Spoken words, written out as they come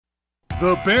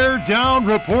The Bear Down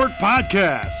Report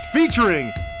podcast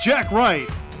featuring Jack Wright,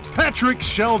 Patrick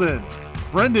Sheldon,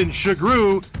 Brendan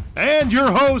Shagrew, and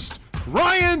your host,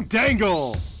 Ryan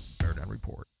Dangle. Bear Down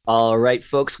Report. All right,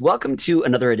 folks, welcome to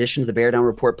another edition of the Bear Down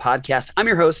Report podcast. I'm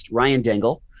your host, Ryan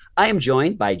Dangle. I am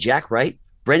joined by Jack Wright,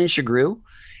 Brendan Shagrew.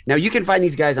 Now, you can find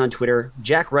these guys on Twitter.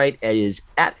 Jack Wright is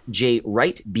at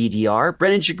JWrightBDR.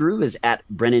 Brendan Shagrew is at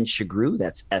Brendan Shagrew.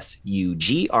 That's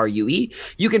S-U-G-R-U-E.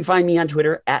 You can find me on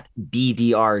Twitter at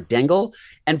BDR Dangle.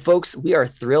 And folks, we are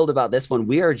thrilled about this one.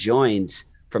 We are joined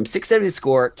from 670 The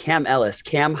Score, Cam Ellis.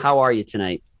 Cam, how are you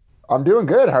tonight? I'm doing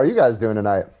good. How are you guys doing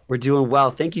tonight? We're doing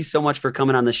well. Thank you so much for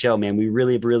coming on the show, man. We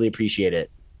really, really appreciate it.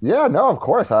 Yeah, no, of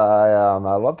course. I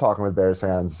love talking with Bears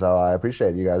fans, so I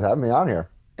appreciate you guys having me on here.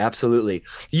 Absolutely.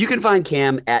 You can find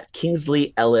Cam at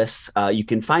Kingsley Ellis. You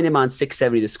can find him on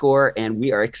 670 The Score, and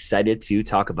we are excited to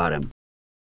talk about him.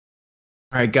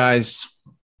 All right, guys.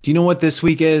 Do you know what this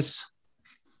week is?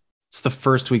 It's the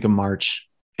first week of March.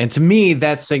 And to me,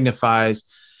 that signifies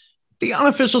the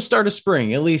unofficial start of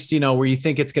spring, at least, where you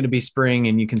think it's going to be spring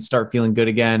and you can start feeling good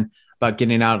again about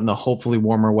getting out in the hopefully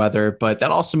warmer weather. But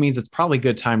that also means it's probably a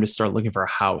good time to start looking for a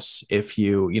house if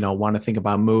you want to think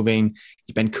about moving.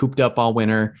 You've been cooped up all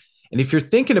winter. And if you're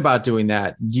thinking about doing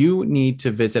that, you need to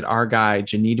visit our guy,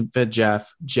 Geneva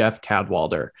Jeff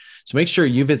Cadwalder. So make sure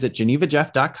you visit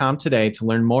genevajeff.com today to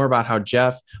learn more about how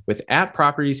Jeff with At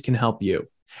Properties can help you.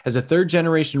 As a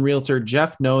third-generation realtor,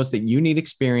 Jeff knows that you need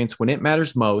experience when it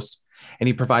matters most, and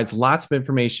he provides lots of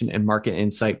information and market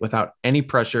insight without any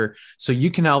pressure so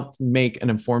you can help make an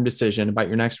informed decision about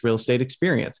your next real estate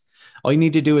experience. All you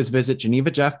need to do is visit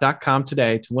genevajeff.com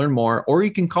today to learn more, or you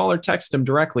can call or text him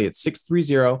directly at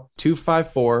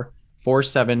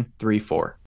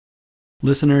 630-254-4734.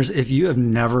 Listeners, if you have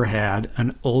never had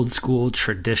an old school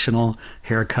traditional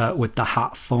haircut with the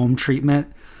hot foam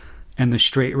treatment and the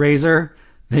straight razor,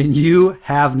 then you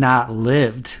have not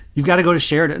lived. You've got to go to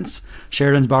Sheridan's.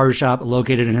 Sheridan's Barbershop,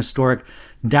 located in historic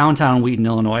downtown Wheaton,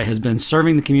 Illinois, has been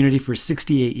serving the community for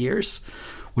 68 years.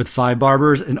 With 5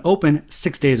 barbers and open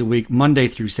 6 days a week, Monday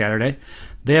through Saturday,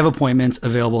 they have appointments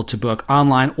available to book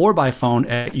online or by phone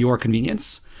at your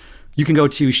convenience. You can go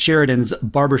to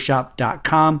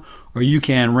sheridansbarbershop.com, or you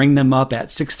can ring them up at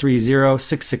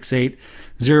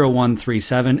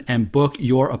 630-668-0137 and book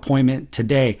your appointment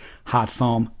today. Hot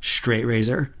foam, straight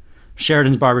razor.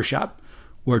 Sheridan's Barbershop,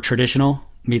 where traditional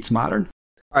meets modern.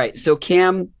 All right, so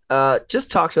Cam, just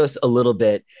talk to us a little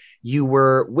bit. You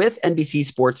were with NBC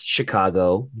Sports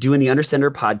Chicago doing the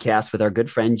Undercenter podcast with our good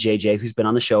friend JJ, who's been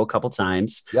on the show a couple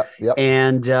times. Yep.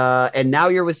 And now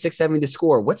you're with 670 The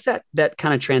Score. What's that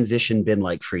kind of transition been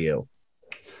like for you?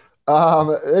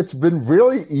 It's been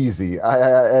really easy.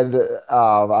 I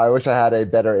wish I had a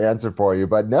better answer for you,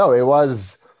 but no, it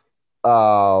was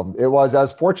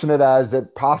as fortunate as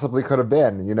it possibly could have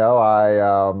been.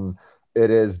 It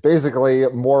is basically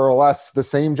more or less the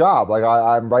same job. Like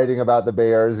I'm writing about the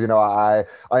Bears. I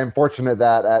am fortunate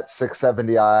that at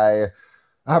 670, I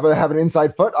have an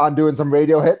inside foot on doing some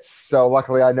radio hits. So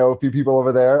luckily I know a few people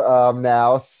over there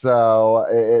now. So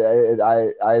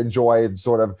I enjoy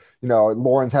sort of,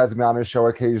 Lawrence has me on his show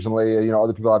occasionally,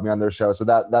 other people have me on their show. So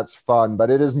that's fun, but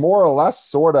it is more or less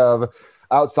sort of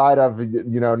outside of,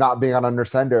 not being on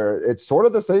Undercenter, it's sort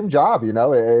of the same job.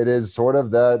 It is sort of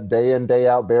the day in, day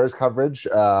out Bears coverage.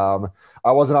 I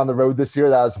wasn't on the road this year.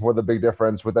 That was more the big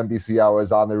difference with NBC. I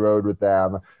was on the road with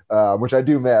them, which I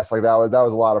do miss. Like that was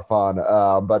a lot of fun.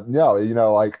 But no,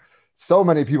 like so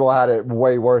many people had it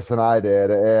way worse than I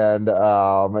did. And,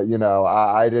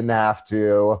 I didn't have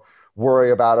to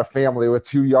worry about a family with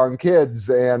 2 young kids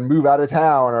and move out of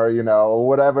town or,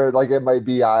 whatever, like it might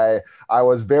be. I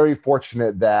was very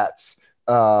fortunate that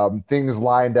things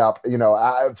lined up,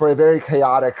 for a very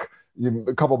chaotic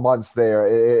couple months there.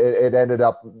 It ended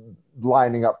up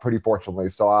lining up pretty fortunately.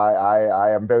 So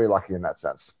I am very lucky in that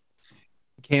sense.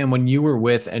 Cam, when you were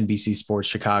with NBC Sports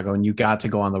Chicago and you got to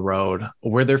go on the road,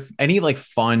 were there any like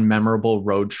fun, memorable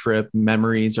road trip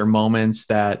memories or moments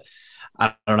that,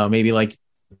 I don't know, maybe like,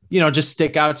 just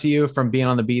stick out to you from being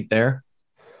on the beat there?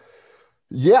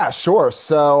 Yeah, sure.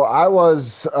 So I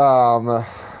was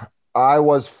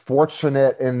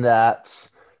fortunate in that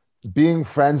being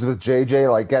friends with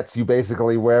JJ like gets you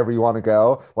basically wherever you want to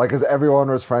go. Like, because everyone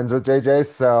was friends with JJ,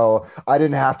 so I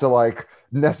didn't have to like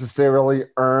necessarily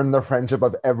earn the friendship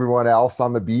of everyone else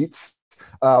on the beats.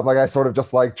 Like I sort of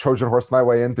just like Trojan horse my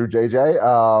way in through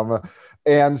JJ.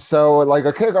 And so like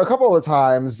a couple of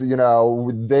times,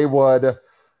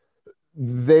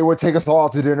 they would take us all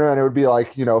out to dinner and it would be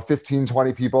like, 15,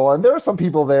 20 people. And there are some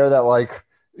people there that like,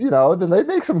 they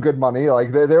make some good money.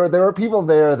 Like there were people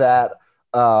there that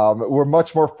were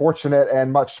much more fortunate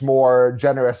and much more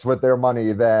generous with their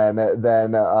money than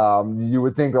you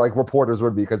would think like reporters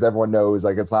would be, because everyone knows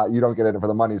like it's not, you don't get in it for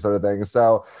the money sort of thing.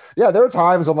 So yeah, there were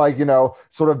times when like,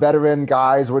 sort of veteran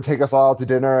guys would take us all out to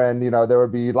dinner, and there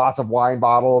would be lots of wine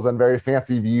bottles and very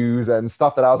fancy views and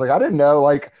stuff that I was like, I didn't know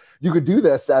like you could do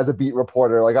this as a beat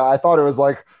reporter. Like I thought it was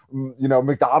like,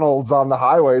 McDonald's on the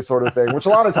highway sort of thing, which a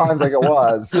lot of times like it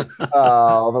was.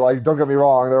 Like, don't get me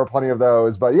wrong, there were plenty of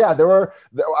those, but yeah,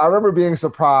 I remember being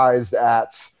surprised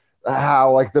at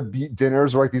how like the beat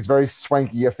dinners were like these very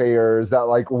swanky affairs that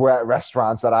like were at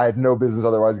restaurants that I had no business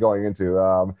otherwise going into.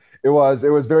 It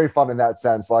was very fun in that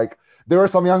sense. Like there were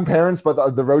some young parents,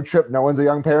 but the road trip, no one's a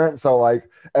young parent. So like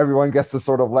everyone gets to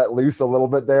sort of let loose a little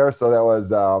bit there. So that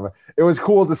was, it was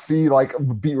cool to see like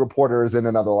beat reporters in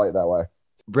another light that way.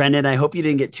 Brendan, I hope you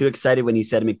didn't get too excited when you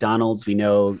said McDonald's. We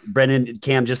know Brendan,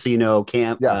 Cam, just so you know,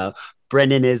 Cam, yeah.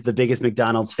 Brendan is the biggest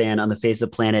McDonald's fan on the face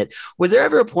of the planet. Was there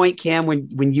ever a point, Cam,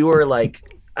 when you were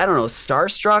like, I don't know,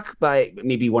 starstruck by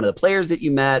maybe one of the players that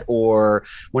you met, or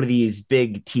one of these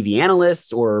big TV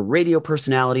analysts or radio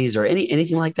personalities, or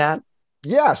anything like that?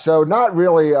 Yeah, so not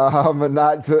really,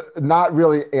 not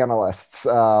really analysts.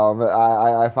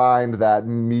 I find that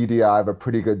media, I have a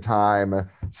pretty good time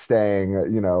staying.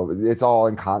 It's all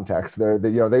in context.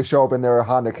 They show up in their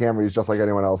Honda Camrys just like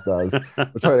anyone else does.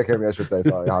 Toyota Camry, I should say.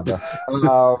 Sorry, Honda.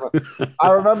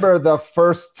 I remember the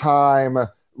first time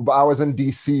I was in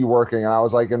DC working, and I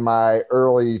was like in my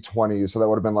early 20s, so that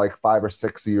would have been like 5 or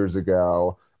 6 years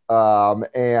ago,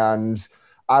 and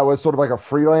I was sort of like a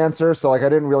freelancer. So like I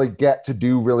didn't really get to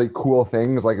do really cool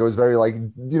things. Like it was very like,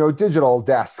 digital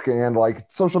desk and like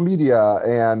social media.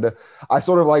 And I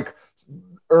sort of like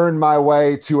earned my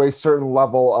way to a certain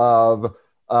level of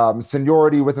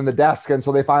seniority within the desk. And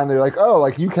so they finally like, oh,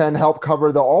 like you can help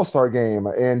cover the All-Star game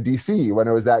in DC when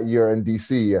it was that year in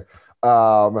DC.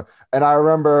 And I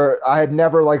remember I had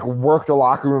never like worked a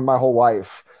locker room my whole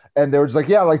life. And they were just like,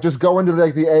 yeah, like just go into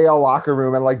the AL locker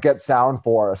room and like get sound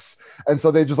for us. And so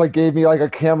they just like gave me like a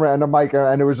camera and a mic,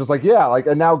 and it was just like, yeah, like,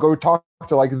 and now go talk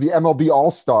to like the MLB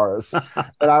All-Stars.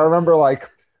 And I remember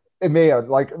like it may have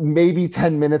like maybe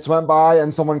 10 minutes went by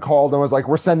and someone called and was like,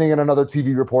 we're sending in another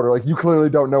TV reporter. Like you clearly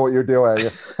don't know what you're doing.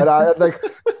 And I like,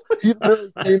 he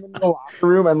literally came in the locker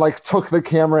room and like took the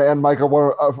camera and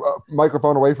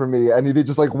microphone away from me, and he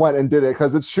just like went and did it.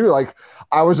 Cause it's true. Like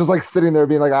I was just like sitting there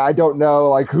being like, I don't know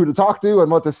like who to talk to and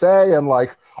what to say. And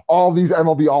like all these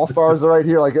MLB All-Stars are right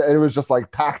here. Like it was just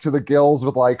like packed to the gills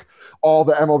with like all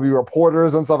the MLB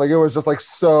reporters and stuff. Like it was just like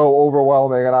so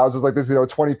overwhelming. And I was just like this,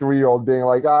 23-year-old being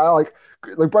like,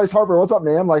 like Bryce Harper, what's up,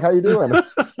 man? Like, how you doing? And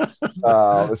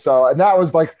that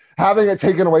was like having it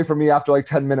taken away from me after like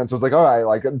 10 minutes was like, all right,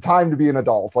 like time to be an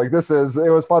adult. Like it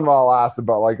was fun while it lasted,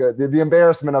 but like the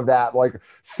embarrassment of that, like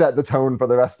set the tone for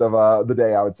the rest of the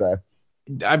day, I would say.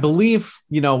 I believe,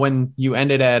 when you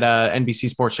ended at NBC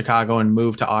Sports Chicago and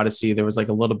moved to Odyssey, there was like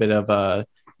a little bit of a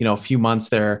few months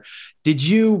there. Did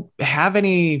you have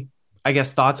any, I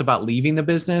guess, thoughts about leaving the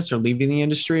business or leaving the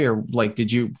industry, or like,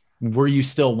 were you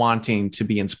still wanting to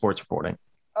be in sports reporting?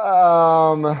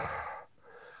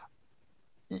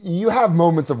 You have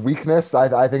moments of weakness.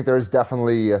 I think there's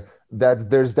definitely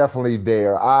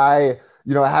there.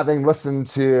 Having listened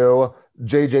to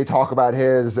JJ talk about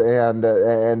his and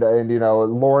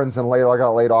Lawrence and Layla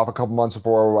got laid off a couple months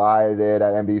before I did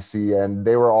at NBC, and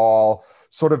they were all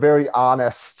sort of very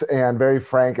honest and very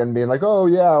frank and being like, oh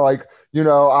yeah, like,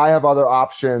 I have other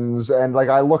options. And like,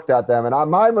 I looked at them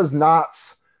and mine was not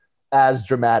as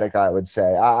dramatic, I would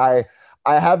say. I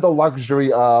had the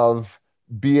luxury of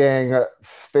being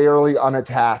fairly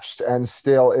unattached and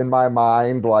still in my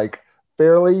mind, like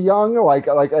fairly young.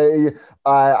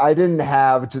 I didn't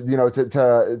have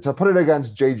to put it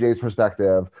against JJ's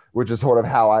perspective, which is sort of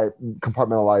how I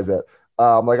compartmentalize it.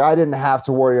 I didn't have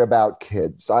to worry about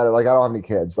kids. I don't have any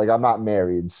kids. Like I'm not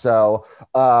married. So,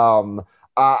 I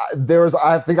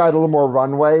think I had a little more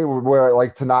runway where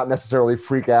like to not necessarily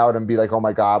freak out and be like, oh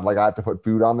my God, like I have to put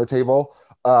food on the table.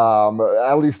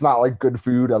 At least not like good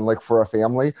food and like for a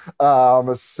family.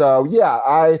 So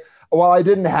yeah, while I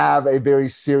didn't have a very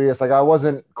serious, like I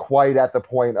wasn't quite at the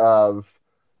point of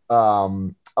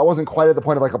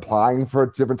like applying for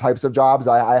different types of jobs.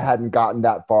 I hadn't gotten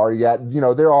that far yet.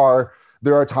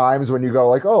 There are times when you go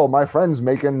like, oh, my friend's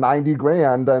making 90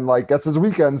 grand and like gets his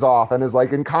weekends off and is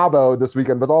like in Cabo this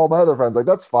weekend with all my other friends. Like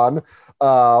that's fun.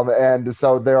 And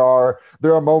so there are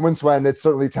moments when it's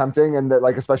certainly tempting, and that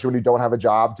like, especially when you don't have a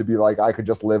job, to be like, I could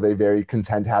just live a very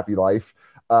content, happy life.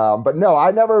 But no,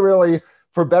 I never really,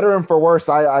 for better and for worse,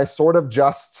 I sort of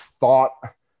just thought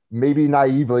maybe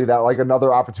naively that like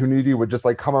another opportunity would just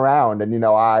like come around. And,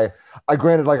 I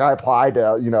granted, like I applied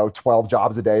to, 12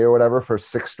 jobs a day or whatever for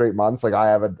 6 straight months. Like I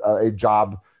have a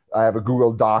job, I have a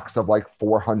Google Docs of like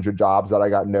 400 jobs that I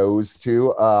got no's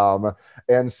to.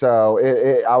 And so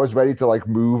I was ready to like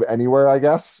move anywhere, I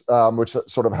guess, which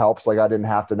sort of helps. Like I didn't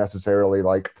have to necessarily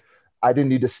I didn't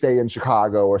need to stay in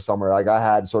Chicago or somewhere. Like I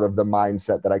had sort of the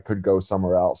mindset that I could go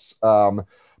somewhere else.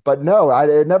 But no,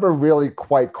 it never really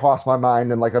quite crossed my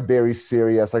mind in like a very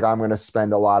serious, like I'm going to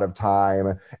spend a lot of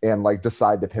time and like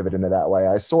decide to pivot into that way.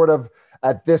 I sort of,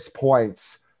 at this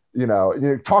point,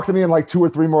 talk to me in like 2 or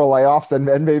 3 more layoffs and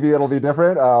maybe it'll be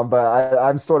different. But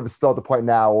I'm sort of still at the point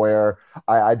now where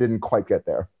I didn't quite get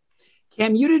there.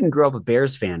 Cam, you didn't grow up a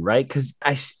Bears fan, right? Because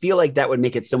I feel like that would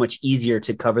make it so much easier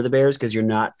to cover the Bears because you're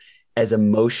not as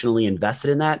emotionally invested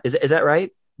in that. Is that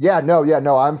right? Yeah,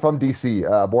 no. I'm from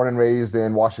DC, born and raised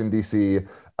in Washington, DC.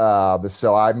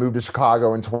 So I moved to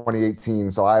Chicago in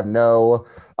 2018. So I have no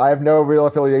real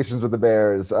affiliations with the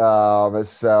Bears. While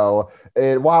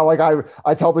like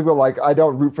I tell people like I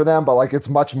don't root for them, but like it's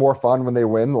much more fun when they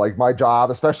win. Like my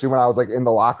job, especially when I was like in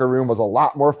the locker room, was a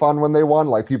lot more fun when they won.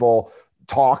 Like people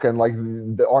talk and like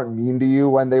they aren't mean to you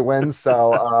when they win.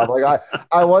 So like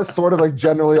I was sort of like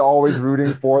generally always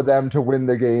rooting for them to win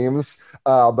the games.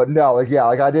 But no, like yeah,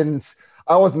 like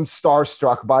I wasn't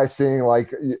starstruck by seeing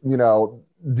like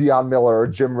Deion Miller or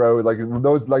Jim Rode, like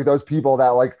those people that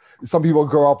like some people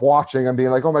grow up watching and being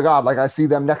like, oh my God, like I see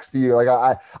them next to you. Like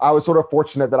I was sort of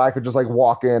fortunate that I could just like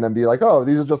walk in and be like, oh,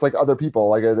 these are just like other people.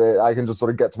 Like I can just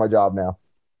sort of get to my job now.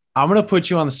 I'm going to put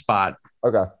you on the spot.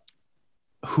 Okay.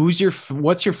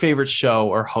 What's your favorite show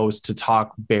or host to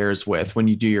talk Bears with when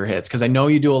you do your hits? Because I know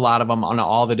you do a lot of them on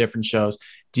all the different shows.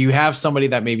 Do you have somebody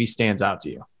that maybe stands out to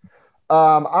you?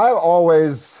 I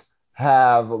always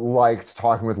have liked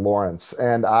talking with Lawrence,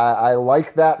 and I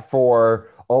like that for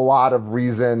a lot of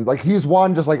reasons. Like he's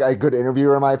one, just like a good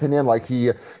interviewer in my opinion. Like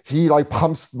he like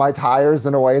pumps my tires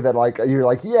in a way that like you're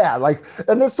like, yeah, like,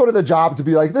 and that's sort of the job to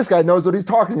be like, this guy knows what he's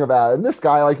talking about, and this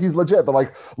guy like he's legit. But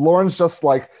like Lawrence just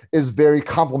like is very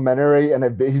complimentary,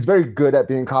 and he's very good at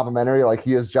being complimentary. Like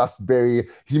he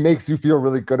makes you feel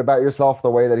really good about yourself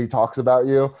the way that he talks about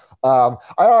you. I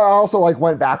also like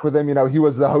went back with him. He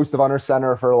was the host of Under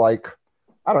Center for like,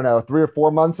 I don't know, 3 or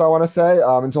 4 months, I want to say,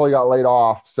 until he got laid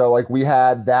off. So like we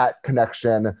had that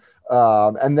connection.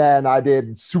 And then I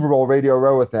did Super Bowl Radio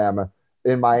Row with him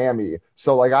in Miami.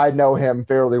 So like I know him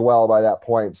fairly well by that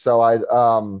point. So I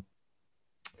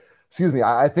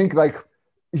think like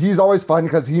he's always fun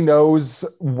because he knows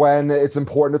when it's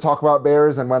important to talk about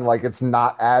Bears and when like it's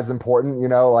not as important,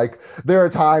 like there are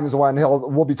times when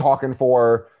we'll be talking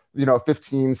for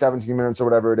 15, 17 minutes or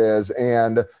whatever it is.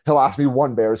 And he'll ask me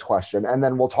one Bears question and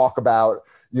then we'll talk about,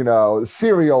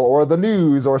 cereal or the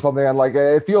news or something. And like,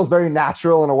 it feels very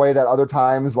natural in a way that other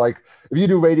times, like if you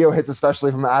do radio hits,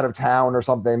 especially from out of town or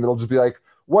something, it'll just be like,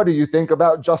 what do you think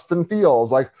about Justin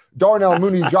Fields? Like Darnell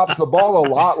Mooney drops the ball a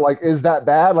lot. Like, is that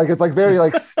bad? Like, it's like very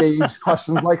like staged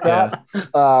questions like that.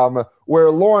 Yeah.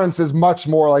 Where Lawrence is much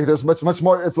more like there's much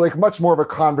more. It's like much more of a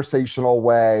conversational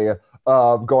way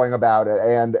of going about it.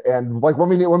 And like when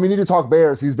we need to talk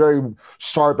Bears, he's very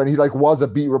sharp, and he like was a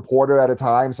beat reporter at a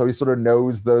time. So he sort of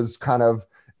knows those kind of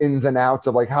ins and outs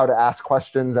of like how to ask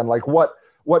questions and like what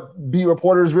beat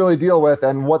reporters really deal with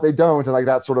and what they don't, and like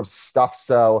that sort of stuff.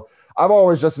 So I've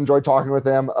always just enjoyed talking with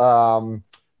him.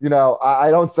 I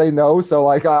don't say no. So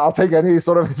like, I'll take any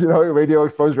sort of, radio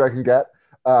exposure I can get.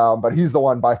 But he's the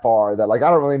one by far that like, I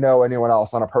don't really know anyone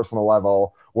else on a personal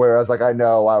level. Whereas like, I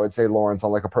would say Lawrence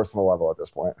on like a personal level at this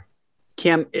point.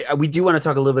 Cam, we do want to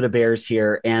talk a little bit of Bears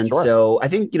here. And sure. So I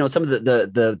think, some of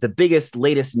the biggest,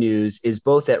 latest news is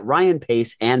both that Ryan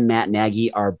Pace and Matt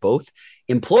Nagy are both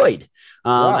employed.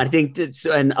 Wow. I think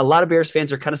and a lot of Bears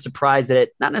fans are kind of surprised that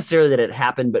not necessarily that it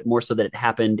happened, but more so that it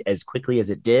happened as quickly as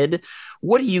it did.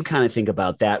 What do you kind of think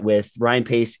about that with Ryan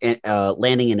Pace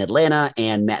landing in Atlanta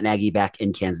and Matt Nagy back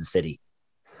in Kansas City?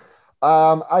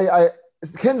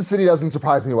 Kansas City doesn't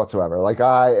surprise me whatsoever. Like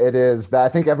I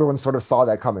think everyone sort of saw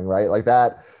that coming, right? Like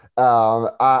that.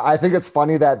 I think it's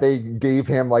funny that they gave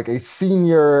him like a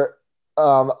senior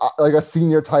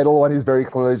title when he's very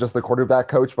clearly just the quarterback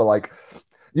coach, but like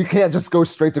you can't just go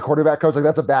straight to quarterback coach. Like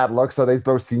that's a bad look. So they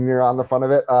throw senior on the front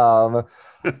of it.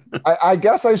 I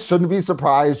guess I shouldn't be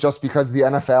surprised just because the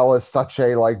NFL is such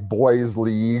a like boys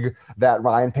league that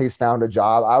Ryan Pace found a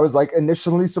job. I was like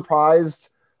initially surprised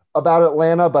about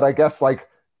Atlanta, but I guess like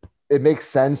it makes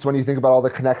sense when you think about all the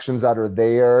connections that are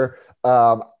there.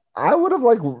 I would have,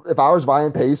 like, if I was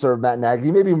Ryan Pace or Matt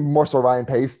Nagy, maybe more so Ryan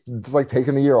Pace, just like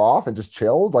taking a year off and just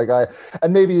chilled.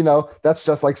 And maybe, that's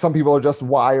just like some people are just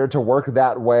wired to work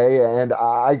that way. And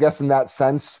I guess in that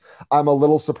sense, I'm a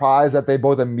little surprised that they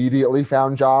both immediately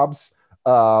found jobs.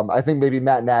 I think maybe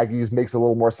Matt Nagy's makes a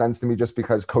little more sense to me just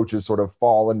because coaches sort of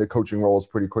fall into coaching roles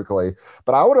pretty quickly.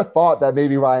 But I would have thought that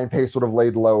maybe Ryan Pace would have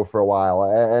laid low for a while,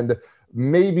 and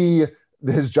maybe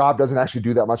his job doesn't actually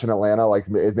do that much in Atlanta. Like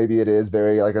maybe it is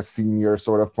very like a senior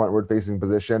sort of frontward facing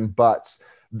position, but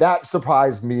that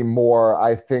surprised me more,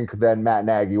 I think, than Matt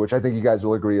Nagy, which I think you guys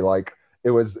will agree. Like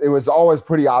it was always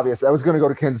pretty obvious that was going to go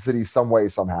to Kansas City some way,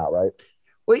 somehow. Right.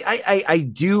 Well, I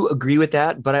do agree with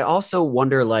that, but I also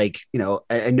wonder, like,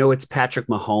 I know it's Patrick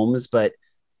Mahomes, but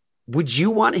would you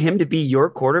want him to be your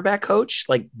quarterback coach?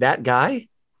 Like that guy?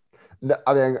 No,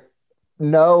 I mean,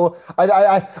 no,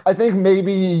 I think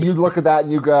maybe you look at that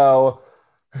and you go,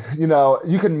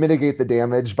 you can mitigate the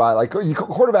damage by like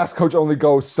quarterback's coach only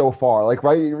goes so far. Like,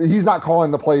 right. He's not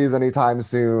calling the plays anytime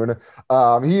soon.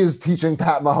 He is teaching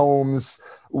Pat Mahomes,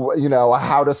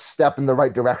 how to step in the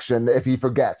right direction if he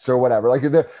forgets or whatever. Like,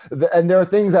 and there are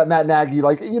things that Matt Nagy,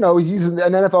 like, he's an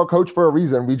NFL coach for a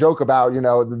reason. We joke about,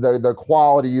 the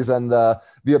qualities and the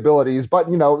abilities, but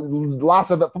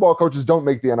lots of football coaches don't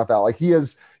make the NFL. Like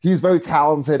he's very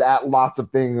talented at lots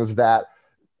of things that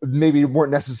maybe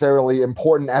weren't necessarily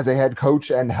important as a head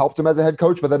coach and helped him as a head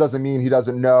coach, but that doesn't mean he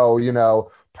doesn't know,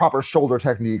 proper shoulder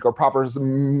technique or proper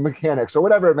mechanics or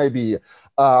whatever it may be.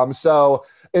 So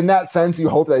in that sense, you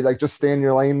hope that like just stay in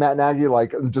your lane, Matt Nagy,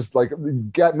 like just like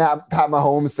get Pat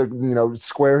Mahomes to,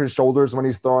 square his shoulders when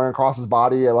he's throwing across his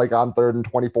body like on 3rd and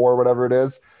 24, whatever it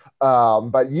is.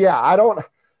 But yeah, I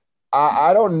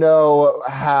don't know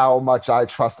how much I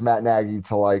trust Matt Nagy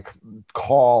to like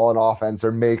call an offense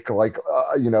or make like,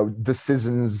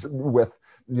 decisions with,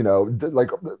 like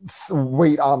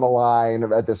weight on the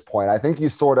line at this point. I think you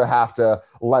sort of have to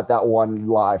let that one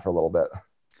lie for a little bit.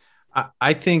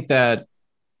 I think that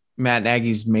Matt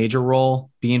Nagy's major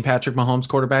role being Patrick Mahomes'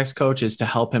 quarterback's coach is to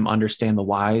help him understand the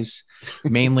whys.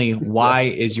 Mainly, why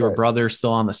is your brother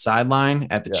still on the sideline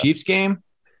at the Chiefs game?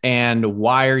 And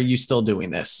why are you still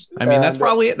doing this? I mean, that's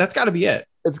got to be it.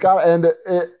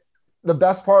 The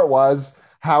best part was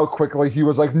how quickly he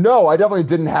was like, no, I definitely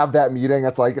didn't have that meeting.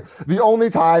 It's like the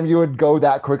only time you would go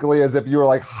that quickly is if you were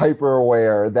like hyper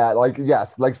aware that like,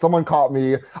 yes, like someone caught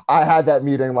me. I had that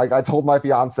meeting. Like I told my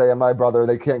fiance and my brother,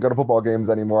 they can't go to football games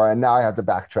anymore. And now I have to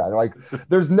backtrack. Like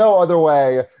there's no other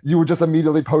way you would just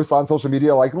immediately post on social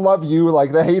media, like love you,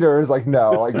 like the haters, like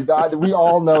no, like we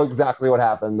all know exactly what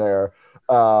happened there.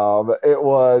 It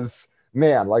was,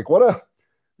 man, like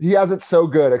he has it so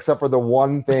good, except for the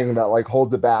one thing that like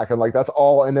holds it back. And like, that's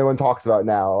all anyone talks about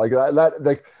now. Like that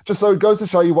like, just so it goes to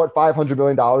show you what $500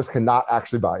 million cannot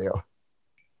actually buy you.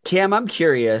 Cam, I'm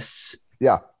curious.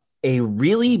 Yeah. A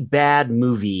really bad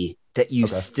movie that you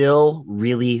still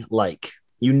really like.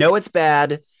 It's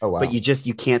bad, but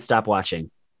you can't stop watching.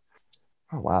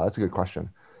 Oh, wow. That's a good question.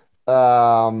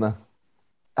 I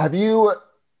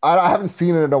haven't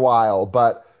seen it in a while,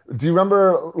 but do you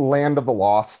remember Land of the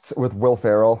Lost with Will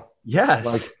Ferrell? Yes.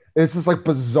 Like it's this like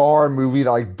bizarre movie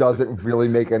that like doesn't really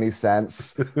make any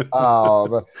sense. And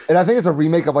I think it's a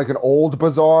remake of like an old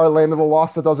bizarre Land of the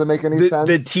Lost that doesn't make any sense.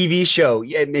 The TV show,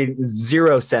 it made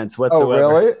zero sense whatsoever.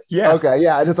 Oh, really? Yeah. Okay,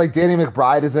 yeah. And it's like Danny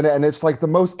McBride is in it, and it's like the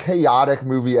most chaotic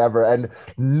movie ever, and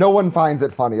no one finds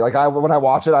it funny. Like when I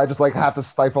watch it, I just like have to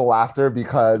stifle laughter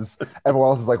because everyone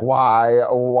else is like, why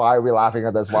are we laughing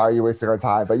at this? Why are you wasting our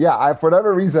time? But yeah, for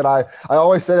whatever reason, I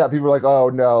always say that people are like, oh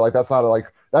no, like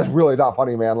that's really not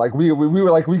funny, man. Like we were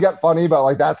like, we get funny, but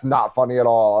like, that's not funny at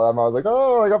all. And I was like,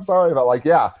 oh, like, I'm sorry. But like,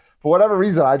 yeah, for whatever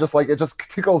reason, I just like, it just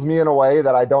tickles me in a way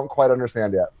that I don't quite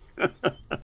understand yet.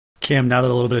 Cam, now that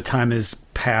a little bit of time has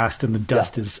passed and the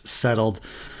dust is settled,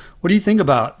 what do you think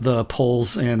about the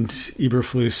Poles and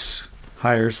Eberflus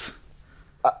hires?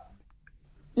 I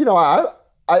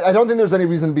don't think there's any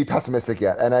reason to be pessimistic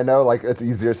yet. And I know like it's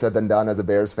easier said than done as a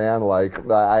Bears fan.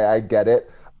 Like I get it.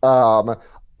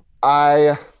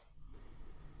 I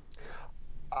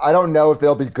don't know if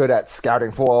they'll be good at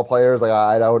scouting football players. Like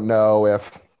I don't know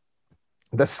if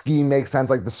the scheme makes sense.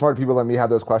 Like the smart people let me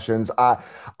have those questions.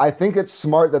 I think it's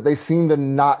smart that they seem to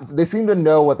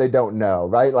know what they don't know,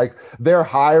 right? Like they're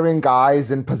hiring guys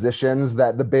in positions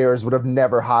that the Bears would have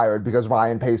never hired because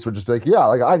Ryan Pace would just be like, yeah,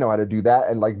 like I know how to do that.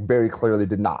 And like very clearly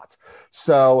did not.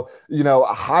 So,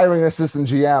 hiring an assistant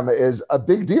GM is a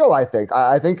big deal, I think.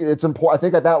 I think it's important. I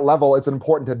think at that level, it's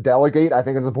important to delegate. I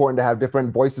think it's important to have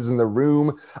different voices in the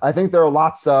room. I think there are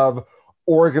lots of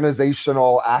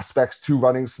organizational aspects to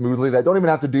running smoothly that don't even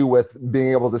have to do with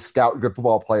being able to scout good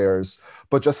football players,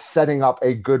 but just setting up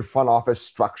a good front office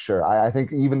structure. I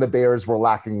think even the Bears were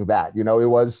lacking that. You know, it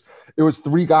was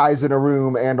 3 guys in a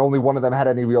room and only one of them had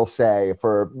any real say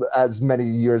for as many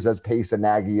years as Pace and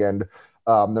Nagy and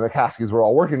the McCaskies were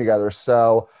all working together.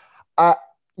 So I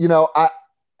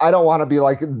don't want to be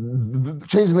like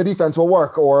changing the defense will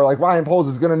work, or like Ryan Poles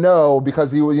is going to know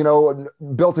because he,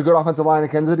 built a good offensive line in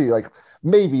Kansas City. Like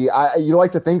maybe you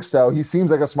like to think so. He seems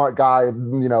like a smart guy.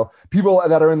 People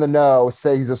that are in the know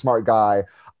say he's a smart guy.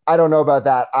 I don't know about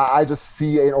that. I just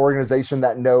see an organization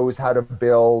that knows how to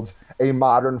build a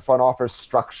modern front office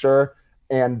structure.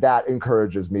 And that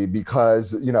encourages me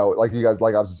because, like you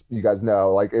guys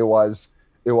know, like it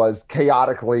was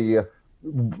chaotically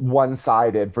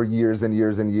one-sided for years and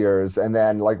years and years. And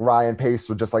then like Ryan Pace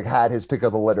would just like had his pick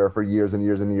of the litter for years and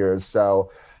years and years.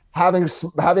 So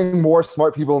having more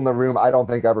smart people in the room, I don't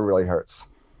think ever really hurts.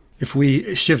 If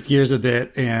we shift gears a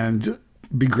bit and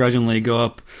begrudgingly go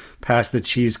up past the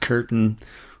cheese curtain,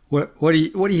 what do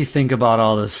you think about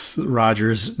all this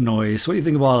Rodgers noise? What do you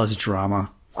think about all this drama?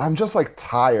 I'm just like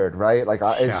tired, right? Like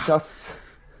it's just,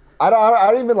 I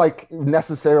don't even like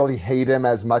necessarily hate him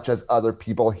as much as other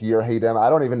people here hate him. I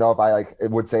don't even know if I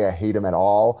would say I hate him at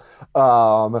all.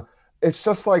 It's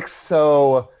just like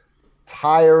so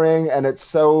tiring, and it's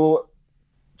so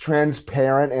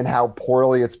transparent in how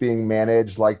poorly it's being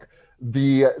managed. Like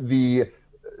I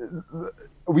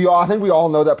think we all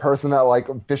know that person that like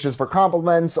fishes for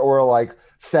compliments or like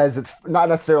says it's not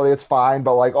necessarily it's fine,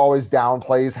 but like always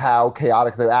downplays how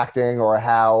chaotic they're acting, or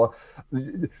how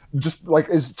just like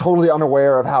is totally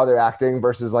unaware of how they're acting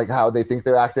versus like how they think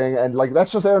they're acting. And like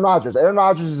that's just Aaron Rodgers. Aaron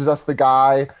Rodgers is just the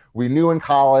guy we knew in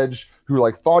college who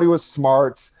like thought he was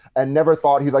smart and never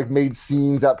thought he like made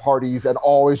scenes at parties, and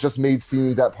always just made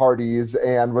scenes at parties,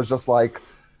 and was just like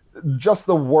just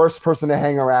the worst person to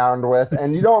hang around with.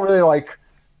 And you don't really like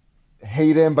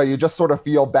hate him, but you just sort of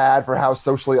feel bad for how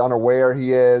socially unaware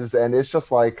he is. And it's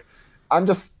just like, I'm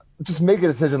just make a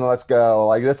decision and let's go.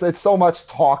 Like it's so much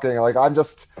talking. Like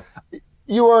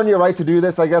you earn your right to do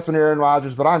this, I guess, when you're Aaron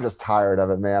Rodgers, but I'm just tired of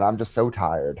it, man. I'm just so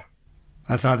tired.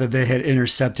 I thought that they had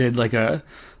intercepted like a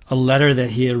letter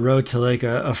that he had wrote to like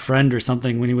a friend or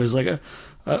something when he was like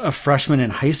a freshman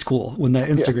in high school when that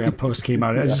Instagram post came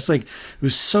out. It was just like, it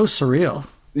was so surreal.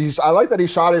 I like that he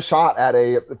shot his shot at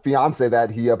a fiance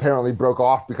that he apparently broke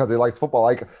off because he likes football.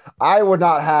 Like I would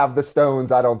not have the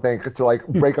stones, I don't think, to like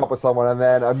break up with someone and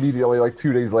then immediately like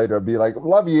 2 days later be like,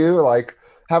 love you, like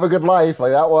have a good life.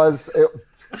 Like that was it.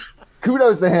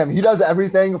 Kudos to him. He does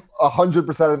everything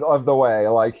 100% of the way.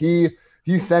 Like he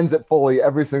sends it fully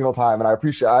every single time. And I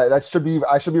appreciate I should be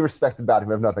respected about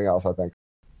him, if nothing else, I think.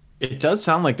 It does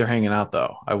sound like they're hanging out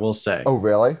though, I will say. Oh,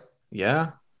 really?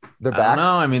 Yeah. They're back. I don't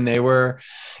know. I mean, they were,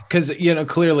 because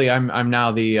clearly I'm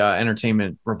now the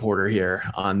entertainment reporter here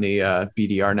on the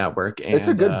BDR network. And, it's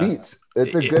a good beat.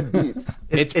 It's a good beat.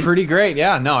 It's pretty great.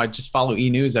 Yeah. No, I just follow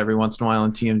E! News every once in a while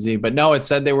on TMZ. But no, it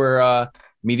said they were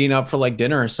meeting up for like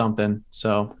dinner or something.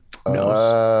 So who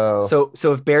knows?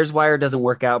 So if Bears Wire doesn't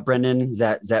work out, Brendan, is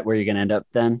that where you're going to end up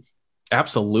then?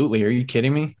 Absolutely. Are you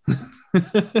kidding me?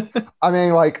 I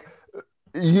mean, like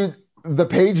the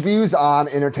page views on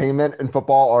entertainment and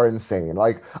football are insane.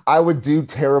 Like I would do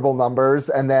terrible numbers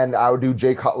and then I would do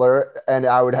Jay Cutler and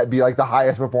I would be like the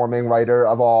highest performing writer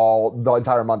of all the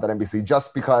entire month at NBC,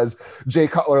 just because Jay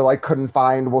Cutler like couldn't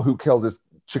find who killed his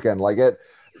chicken. Like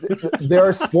there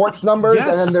are sports numbers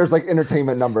and then there's like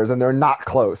entertainment numbers and they're not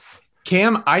close.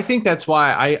 Cam, I think that's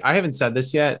why I haven't said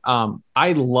this yet.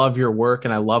 I love your work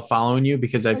and I love following you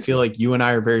because I feel like you and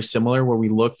I are very similar where we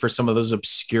look for some of those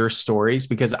obscure stories,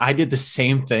 because I did the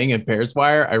same thing at Bears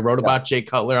Wire. I wrote about Jay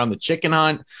Cutler on the chicken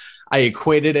hunt. I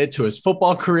equated it to his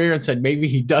football career and said, maybe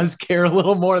he does care a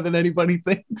little more than anybody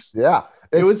thinks. Yeah.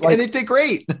 And it did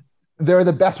great. They're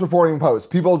the best performing posts.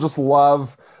 People just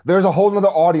love. There's a whole nother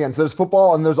audience. There's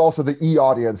football and there's also the E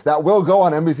audience that will go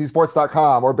on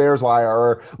NBCsports.com or Bears Wire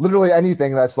or literally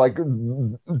anything that's like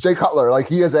Jay Cutler. Like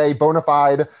he is a bona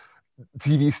fide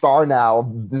TV star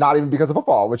now, not even because of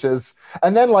football,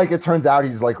 and then like it turns out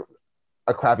he's like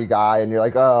a crappy guy and you're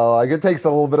like, oh, like it takes a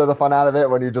little bit of the fun out of it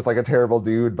when you're just like a terrible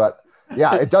dude. But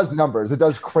yeah, it does numbers. It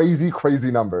does crazy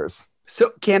numbers.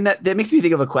 So Cam, that makes me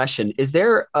think of a question. Is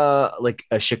there like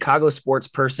a Chicago sports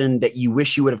person that you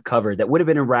wish you would have covered that would have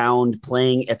been around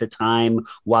playing at the time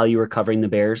while you were covering the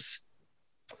Bears?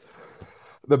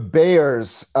 The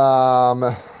Bears,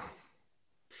 Marty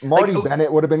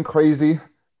Bennett would have been crazy.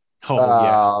 Oh,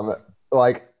 yeah.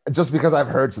 Like just because I've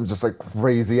heard some just like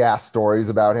crazy ass stories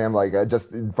about him, like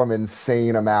just from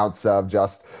insane amounts of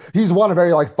just, he's one, a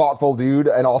very like thoughtful dude.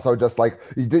 And also just like,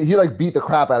 he like beat the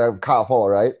crap out of Kyle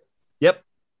Fuller, right?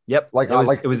 Yep. Like,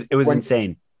 it was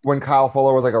insane. When Kyle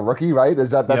Fuller was like a rookie, right?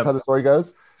 That's how the story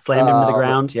goes? Slammed him to the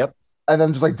ground. Yep. And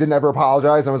then just like didn't ever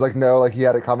apologize and was like, no, like he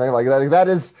had it coming. Like that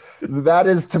is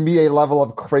to me a level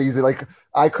of crazy. Like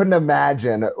I couldn't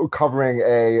imagine covering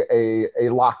a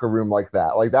locker room like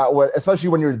that. Like that would, especially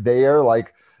when you're there,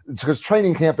 like, because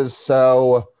training camp is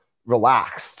so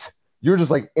relaxed. You're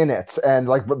just like in it. And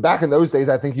like back in those days,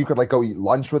 I think you could like go eat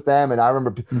lunch with them. And I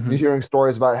remember hearing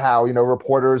stories about how,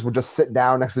 reporters would just sit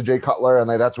down next to Jay Cutler and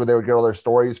like that's where they would get all their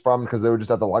stories from, because they were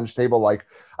just at the lunch table. Like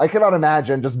I cannot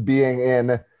imagine just being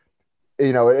in,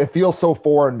 it feels so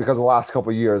foreign because of the last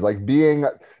couple of years, like being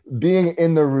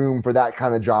in the room for that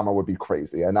kind of drama would be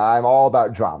crazy. And I'm all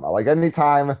about drama. Like any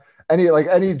drama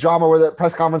where the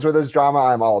press conference where there's drama,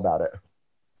 I'm all about it.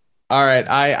 All right.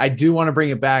 I do want to bring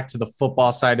it back to the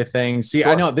football side of things. See,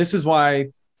 sure. I know this is why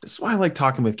I like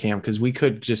talking with Cam, because we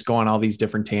could just go on all these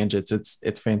different tangents.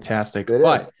 It's fantastic.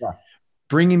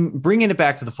 Bringing it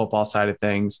back to the football side of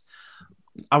things,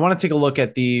 I want to take a look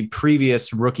at the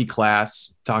previous rookie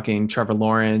class, talking Trevor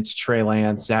Lawrence, Trey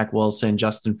Lance, Zach Wilson,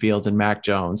 Justin Fields, and Mac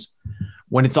Jones.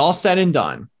 When it's all said and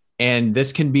done, and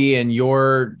this can be in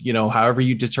your, however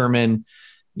you determine,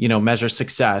 measure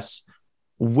success,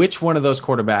 which one of those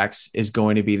quarterbacks is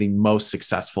going to be the most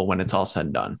successful when it's all said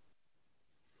and done?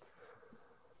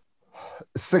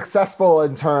 Successful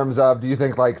in terms of, do you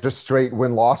think like just straight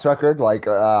win-loss record? Like,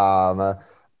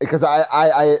 because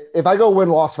I if I go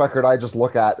win-loss record, I just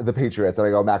look at the Patriots and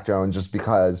I go Mac Jones, just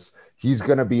because he's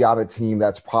going to be on a team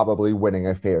that's probably winning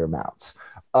a fair amount.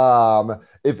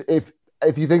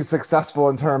 If you think successful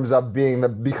in terms of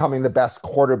becoming the best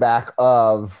quarterback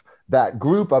of that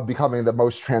group, of becoming the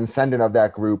most transcendent of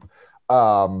that group,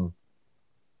 I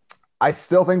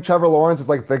still think Trevor Lawrence is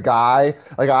like the guy.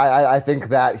 Like I think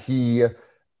that he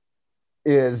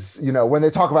is, when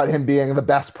they talk about him being the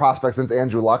best prospect since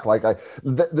Andrew Luck, like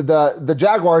the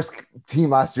Jaguars team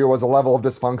last year was a level of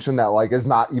dysfunction that like is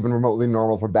not even remotely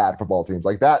normal for bad football teams.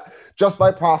 Like that, just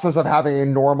by process of having a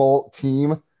normal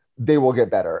team, they will get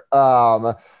better.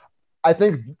 I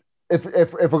think if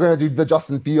we're going to do the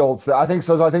Justin Fields, I think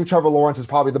Trevor Lawrence is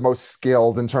probably the most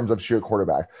skilled in terms of sheer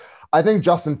quarterback. I think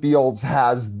Justin Fields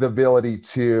has the ability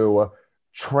to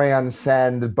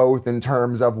transcend both in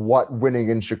terms of what winning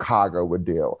in Chicago would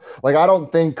do. Like, I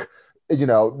don't think,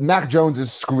 Mac Jones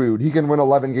is screwed. He can win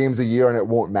 11 games a year and it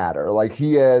won't matter. Like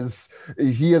he is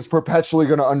perpetually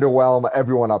going to underwhelm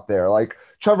everyone up there. Like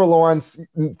Trevor Lawrence,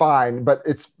 fine, but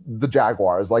it's the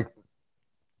Jaguars. Like,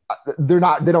 they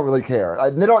don't really care. I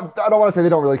don't want to say they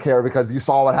don't really care, because you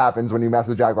saw what happens when you mess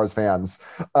with Jaguars fans.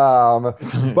 But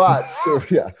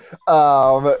yeah,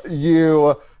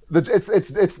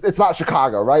 it's not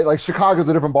Chicago, right? Like Chicago's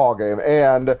a different ballgame.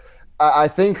 And I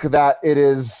think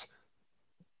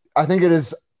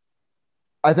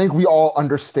we all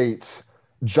understate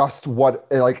just what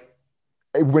like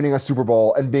winning a Super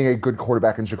Bowl and being a good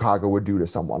quarterback in Chicago would do to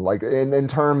someone, like in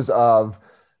terms of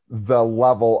the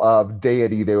level of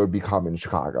deity they would become in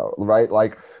Chicago, right?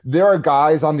 Like there are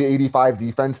guys on the 85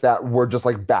 defense that were just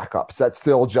like backups that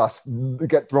still just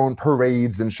get thrown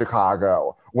parades in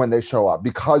Chicago when they show up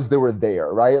because they were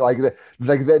there, right?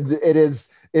 It is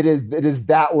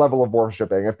that level of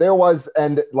worshiping. If there was,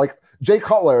 and like Jay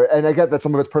Cutler, and I get that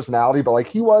some of his personality, but like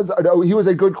he was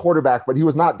a good quarterback, but he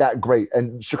was not that great,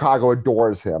 and Chicago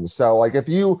adores him. So like if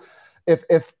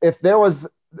there was,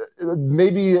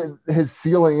 maybe his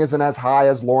ceiling isn't as high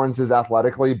as Lawrence's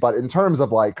athletically, but in terms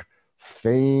of like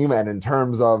fame and in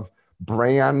terms of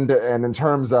brand and in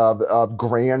terms of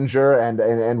grandeur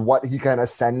and what he can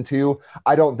ascend to,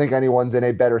 I don't think anyone's in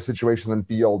a better situation than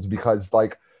Fields, because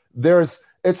like it's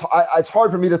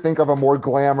hard for me to think of a more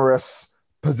glamorous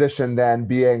position than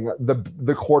being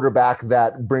the quarterback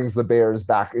that brings the Bears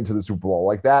back into the Super Bowl.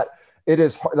 Like that, it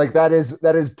is like that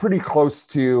is pretty close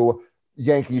to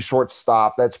Yankee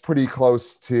shortstop. That's pretty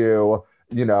close to,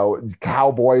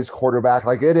 Cowboys quarterback.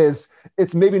 Like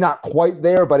it's maybe not quite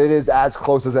there, but it is as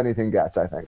close as anything gets, I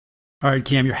think. All right,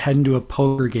 Cam, you're heading to a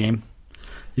poker game.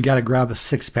 You got to grab a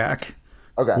 6-pack.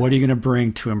 Okay. What are you going to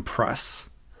bring to impress?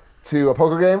 To a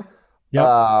poker game? Yep.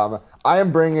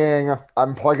 I'm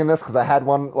plugging this because I had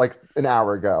one like an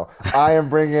hour ago. I am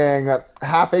bringing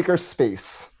Half Acre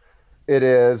Space. It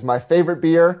is my favorite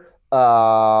beer.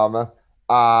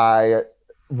 I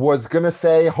was going to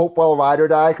say Hopewell Ride or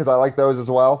Die because I like those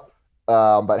as well.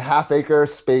 But Half Acre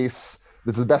Space,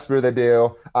 this is the best beer they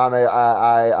do.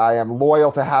 I am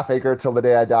loyal to Half Acre till the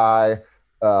day I die.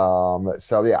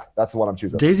 So yeah, that's the one I'm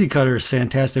choosing. Daisy Cutter is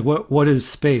fantastic. What is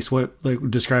Space? What, like,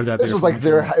 describe that? It's just like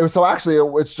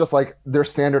it's just like their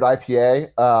standard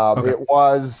IPA. Okay. It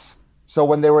was, so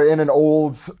when they were in an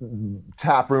old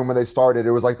tap room when they started,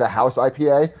 it was like the house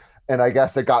IPA. And I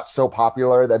guess it got so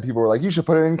popular that people were like, you should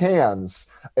put it in cans.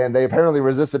 And they apparently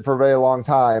resisted for a very long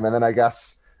time. And then I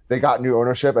guess they got new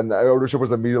ownership, and the ownership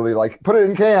was immediately like, put it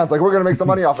in cans. Like, we're going to make some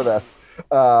money off of this.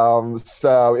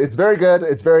 So it's very good.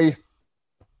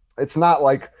 It's not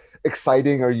like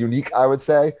exciting or unique, I would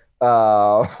say.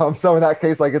 So in that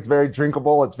case, like, it's very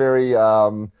drinkable. It's very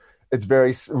run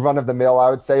of the mill, I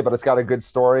would say, but it's got a good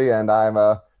story. And I'm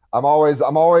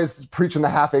always preaching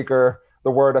the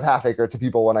word of Half Acre to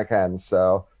people when I can.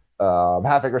 So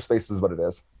Half Acre Space is what it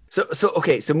is.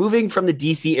 So moving from the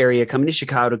DC area, coming to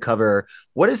Chicago to cover,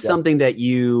 what is something that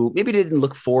you maybe didn't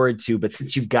look forward to, but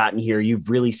since you've gotten here, you've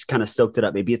really kind of soaked it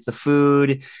up? Maybe it's the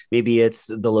food, maybe it's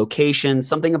the location,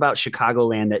 something about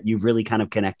Chicagoland that you've really kind of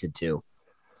connected to.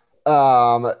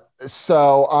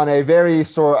 So on a very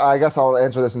I guess I'll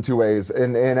answer this in two ways.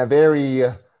 In a very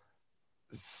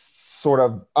sort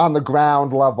of on the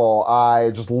ground level,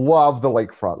 I just love the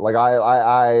lakefront. Like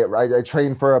I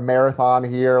trained for a marathon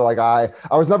here. Like I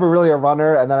was never really a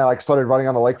runner, and then I like started running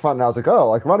on the lakefront, and I was like, oh,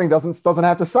 like running doesn't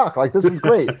have to suck. Like, this is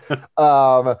great.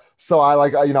 So I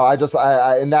like, I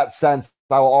in that sense,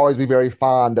 I will always be very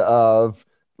fond of,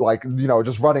 like,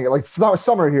 just running it. Like, it's not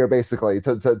summer here, basically,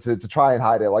 to try and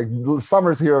hide it. Like,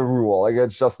 summers here are rule. Like,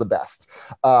 it's just the best.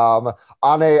 On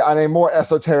a more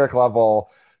esoteric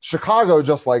level, Chicago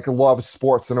just like loves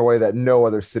sports in a way that no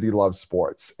other city loves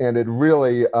sports. And it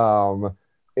really,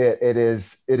 it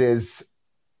is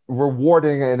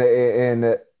rewarding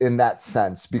in that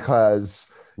sense,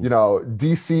 because,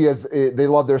 DC they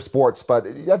love their sports, but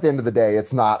at the end of the day,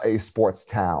 it's not a sports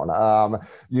town.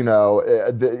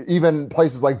 Even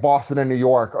places like Boston and New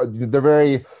York, they're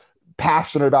very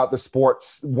passionate about the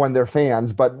sports when they're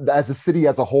fans, but as a city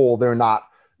as a whole, they're not,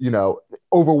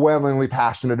 overwhelmingly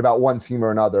passionate about one team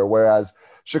or another. Whereas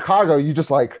Chicago,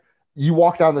 you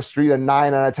walk down the street and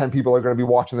 9 out of 10 people are going to be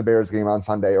watching the Bears game on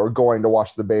Sunday or going to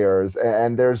watch the Bears.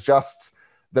 And there's just,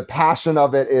 the passion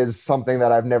of it is something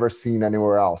that I've never seen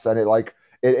anywhere else. And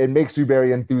it makes you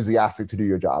very enthusiastic to do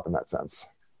your job in that sense.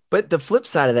 But the flip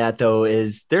side of that, though,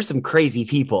 is there's some crazy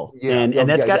people, and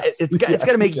that's it's got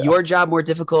to make your job more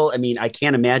difficult. I mean, I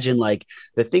can't imagine like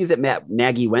the things that Matt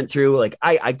Nagy went through. Like,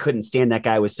 I couldn't stand that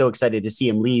guy. I was so excited to see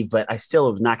him leave, but I still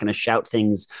am not going to shout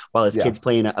things while his kid's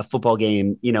playing a football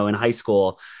game, in high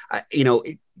school.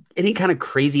 Any kind of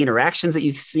crazy interactions that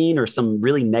you've seen, or some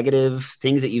really negative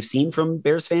things that you've seen from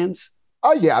Bears fans?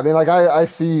 Oh yeah, I mean, like I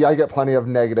get plenty of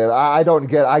negative. I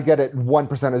get it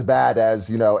 1% as bad as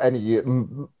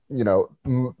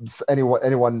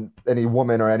any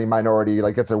woman or any minority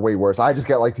like gets it way worse. I just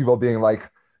get like people being like,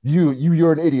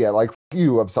 you're an idiot, like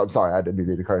you. I'm sorry, I didn't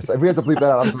mean to curse. If we have to bleep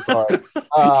that out, I'm so sorry. You're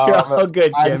all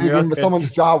good, Jim. I'm making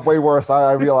someone's job way worse.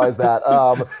 I realize that.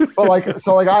 But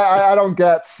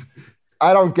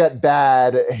I don't get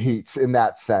bad hates in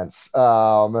that sense.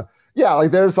 Yeah,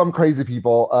 like there's some crazy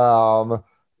people. I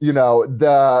would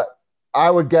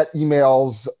get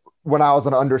emails when I was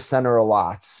an under center a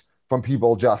lot from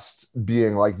people just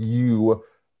being like, you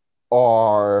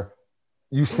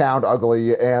sound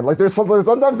ugly. And like,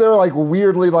 sometimes they're like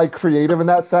weirdly like creative in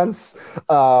that sense.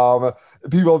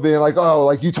 People being like, oh,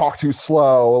 like you talk too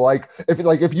slow. Like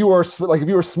if you were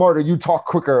smarter, you talk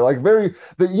quicker. Like the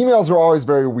emails were always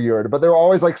very weird, but they were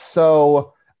always like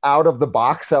so out of the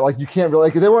box that like you can't really,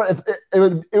 like, they weren't, it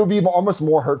would be almost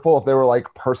more hurtful if they were like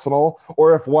personal,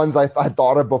 or if ones I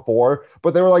thought of before,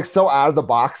 but they were like so out of the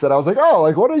box that I was like, oh,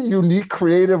 like what a unique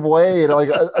creative way to like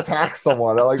attack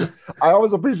someone. I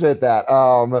always appreciate that.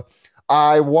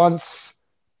 I was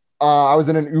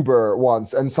in an Uber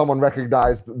once, and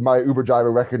my Uber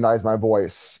driver recognized my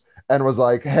voice and was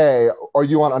like, hey, are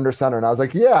you on Under Center? And I was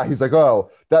like, yeah. He's like, oh,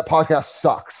 that podcast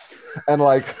sucks. And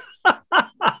like,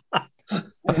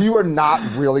 we were not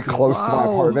really close to my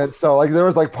apartment. So like there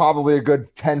was like probably a good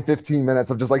 10-15 minutes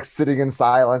of just like sitting in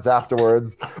silence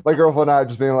afterwards. My girlfriend and I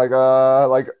just being like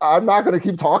I'm not going to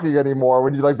keep talking anymore,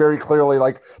 when you like very clearly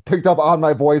like picked up on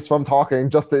my voice from talking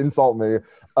just to insult me.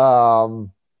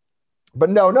 But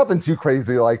no, nothing too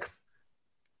crazy. Like,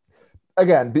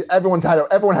 again, everyone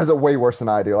has it way worse than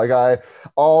I do. Like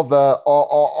all the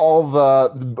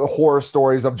horror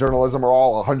stories of journalism are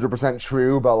all 100%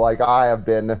 true, but like I've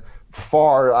been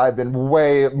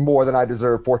way more than I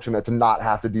deserve fortunate to not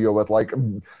have to deal with like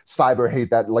cyber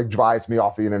hate that like drives me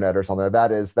off the internet or something.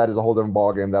 That is a whole different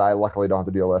ballgame that I luckily don't have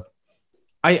to deal with.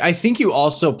 I think you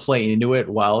also play into it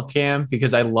well, Cam,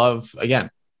 because I love,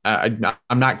 again,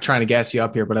 I'm not trying to gas you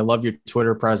up here, but I love your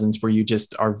Twitter presence where you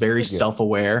just are very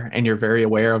self-aware and you're very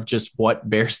aware of just what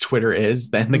Bears Twitter is,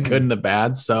 then the good and the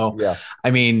bad. So,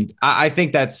 I mean, I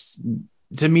think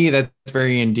to me, that's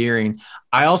very endearing.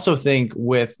 I also think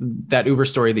with that Uber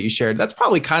story that you shared, that's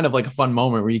probably kind of like a fun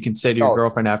moment where you can say to your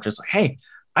girlfriend after, it's like, hey,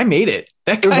 I made it.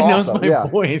 That guy knows my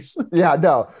voice. Yeah,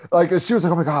 no. Like she was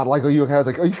like, oh my God, like, are you okay? I was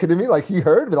like, are you kidding me? Like he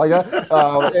heard me like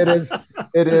that.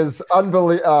 It is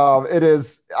unbelievable.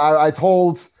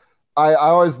 I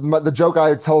always, the joke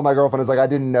I tell my girlfriend is like, I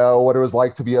didn't know what it was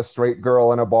like to be a straight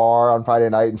girl in a bar on Friday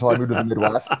night until I moved to the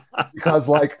Midwest, because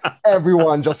like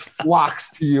everyone just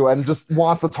flocks to you and just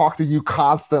wants to talk to you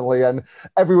constantly. And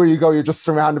everywhere you go, you're just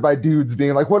surrounded by dudes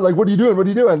being like, what are you doing? What are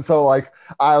you doing? So like,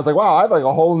 I was like, wow, I have like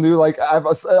a whole new, like I have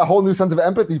a whole new sense of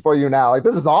empathy for you now. Like,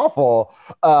 this is awful.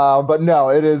 But no,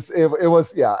 it's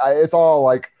all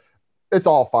like, it's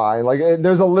all fine. Like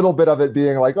there's a little bit of it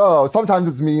being like, oh, sometimes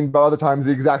it's mean, but other times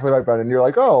exactly right, Brendan. You're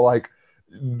like, oh, like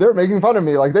they're making fun of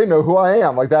me. Like they know who I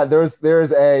am. Like that.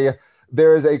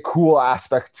 There's a cool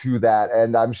aspect to that,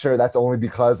 and I'm sure that's only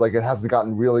because like it hasn't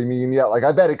gotten really mean yet. Like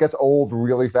I bet it gets old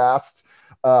really fast.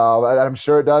 And I'm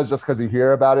sure it does just because you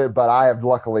hear about it. But I have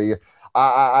luckily,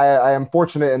 I am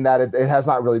fortunate in that it has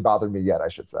not really bothered me yet, I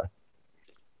should say.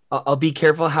 I'll be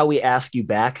careful how we ask you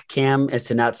back, Cam, as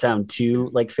to not sound too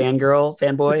like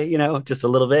fanboy, just a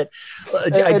little bit.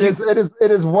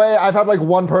 It is way. I've had like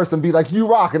one person be like, "You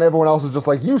rock," and everyone else is just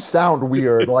like, "You sound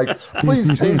weird." Like,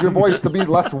 please change your voice to be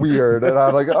less weird. And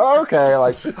I'm like, oh, okay,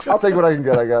 like I'll take what I can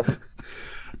get, I guess.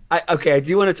 I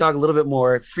do want to talk a little bit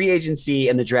more free agency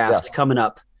and the draft coming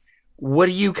up. What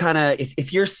do you kind of,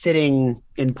 if you're sitting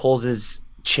in Poles'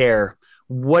 chair,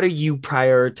 what are you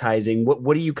prioritizing?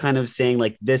 What are you kind of saying?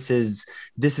 Like, this is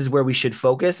where we should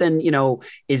focus. And,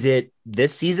 is it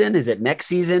this season? Is it next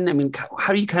season? I mean,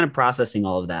 how are you kind of processing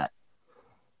all of that?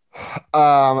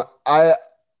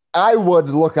 I would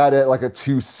look at it like a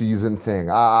 2-season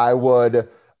thing. I would,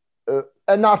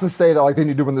 and not to say that like they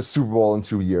need to win the Super Bowl in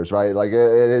 2 years, right? Like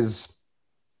it is,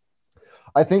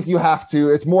 I think you have to,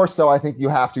 it's more so, I think you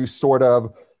have to sort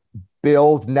of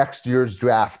build next year's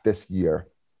draft this year.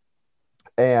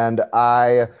 And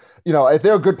if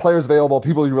there are good players available,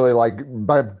 people you really like,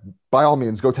 by all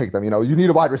means, go take them. You need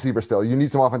a wide receiver still. You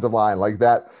need some offensive line like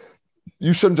that.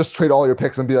 You shouldn't just trade all your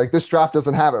picks and be like, this draft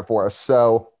doesn't have it for us.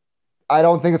 So I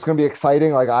don't think it's going to be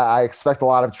exciting. Like I expect a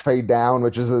lot of trade down,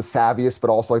 which is the savviest, but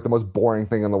also like the most boring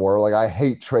thing in the world. Like I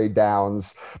hate trade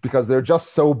downs because they're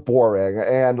just so boring.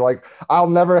 And like, I'll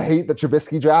never hate the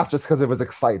Trubisky draft just because it was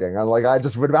exciting. And like, I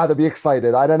just would rather be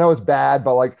excited. I don't know it's bad,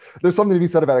 but like there's something to be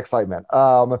said about excitement.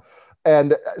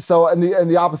 And so in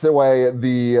the opposite way,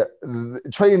 the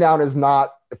trading down is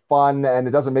not fun and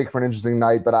it doesn't make for an interesting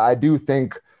night, but I do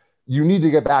think you need to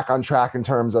get back on track in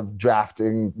terms of draft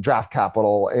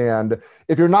capital. And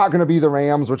if you're not going to be the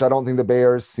Rams, which I don't think the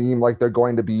Bears seem like they're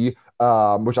going to be,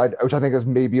 which I think is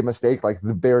maybe a mistake, like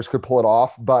the Bears could pull it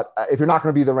off. But if you're not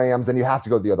going to be the Rams, then you have to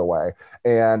go the other way.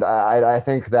 And I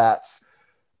think that's,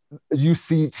 you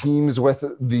see teams with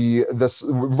this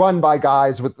run by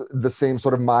guys with the same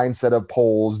sort of mindset of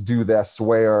Poles do this,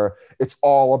 where it's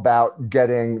all about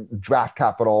getting draft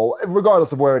capital,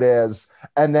 regardless of where it is.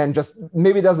 And then just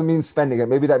maybe it doesn't mean spending it.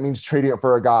 Maybe that means trading it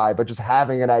for a guy, but just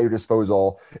having it at your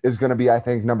disposal is going to be, I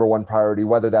think, number one priority,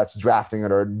 whether that's drafting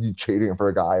it or trading it for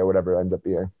a guy or whatever it ends up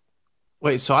being.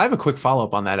 Wait, so I have a quick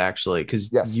follow-up on that actually,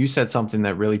 because you said something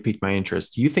that really piqued my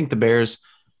interest. Do you think the Bears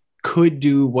could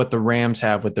do what the Rams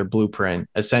have with their blueprint,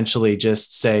 essentially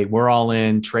just say, we're all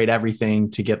in, trade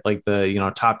everything to get like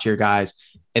the, top tier guys,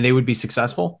 and they would be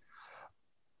successful?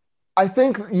 I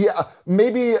think,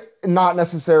 maybe not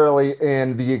necessarily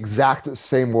in the exact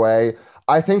same way.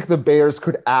 I think the Bears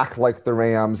could act like the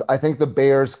Rams. I think the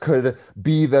Bears could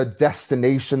be the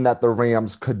destination that the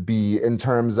Rams could be in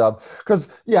terms of,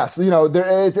 because yes,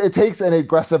 it takes an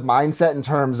aggressive mindset in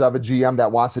terms of a GM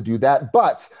that wants to do that.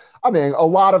 But I mean, a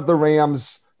lot of the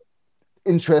Rams'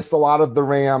 interest, a lot of the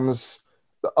Rams'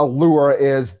 allure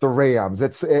is the Rams.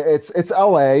 It's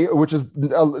LA, which is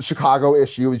a Chicago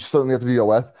issue, which you certainly have to deal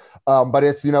with. But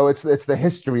it's the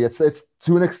history. It's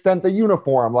to an extent the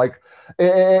uniform. Like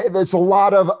it's a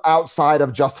lot of outside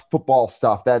of just football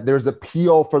stuff that there's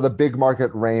appeal for the big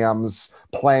market Rams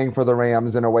playing for the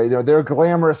Rams in a way. They're a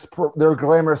glamorous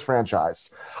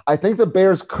franchise. I think the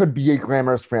Bears could be a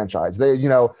glamorous franchise. They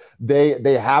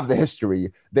have the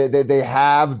history. They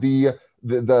have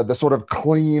the sort of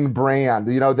clean brand,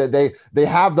 that they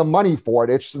have the money for it.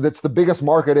 It's the biggest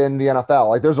market in the NFL.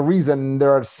 Like there's a reason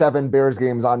there are 7 Bears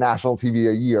games on national TV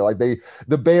a year. Like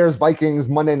the Bears Vikings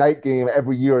Monday night game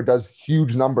every year does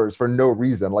huge numbers for no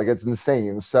reason. Like it's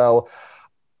insane. So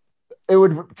it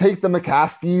would take the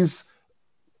McCaskies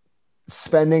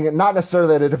spending it not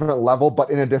necessarily at a different level,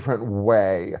 but in a different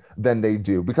way than they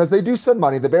do, because they do spend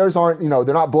money. The Bears aren't,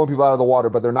 they're not blowing people out of the water,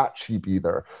 but they're not cheap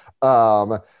either.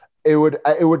 It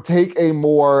would take a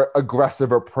more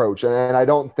aggressive approach, and I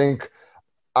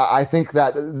think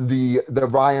that the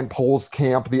Ryan Poles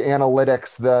camp, the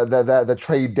analytics, the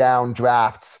trade down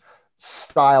drafts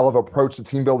style of approach to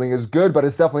team building is good, but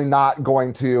it's definitely not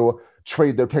going to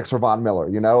trade their picks for Von Miller.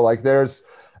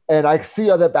 And I see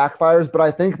how that backfires, but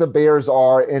I think the Bears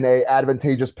are in a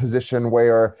advantageous position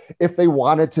where if they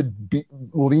wanted to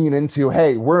lean into,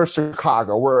 hey, we're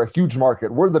Chicago, we're a huge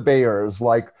market, we're the Bears,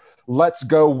 like, let's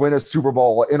go win a Super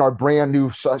Bowl in our brand new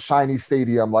shiny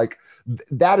stadium. Like,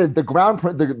 that is the ground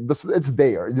print. It's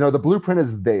there. The blueprint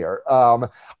is there.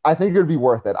 I think it would be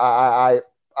worth it. I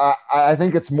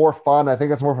think it's more fun. I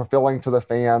think it's more fulfilling to the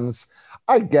fans.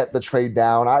 I get the trade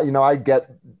down. I get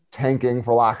tanking,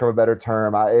 for lack of a better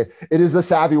term. It is the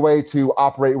savvy way to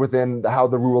operate within how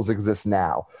the rules exist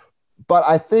now. But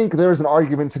I think there's an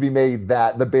argument to be made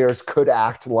that the Bears could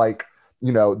act like,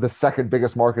 the second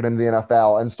biggest market in the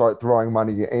NFL and start throwing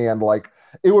money, and like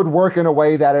it would work in a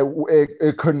way that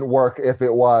it couldn't work if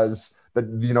it was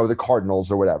the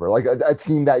Cardinals or whatever, like a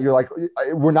team that you're like,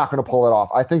 we're not going to pull it off.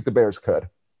 I think the Bears could.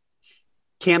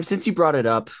 Cam, since you brought it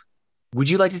up, would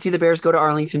you like to see the Bears go to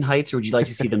Arlington Heights, or would you like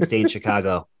to see them stay in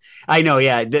Chicago? I know,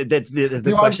 yeah. That's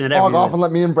the question that everyone... off and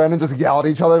let me and Brendan just yell at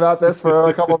each other about this for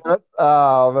a couple of minutes.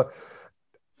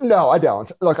 No, I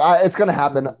don't. Look, it's going to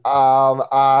happen.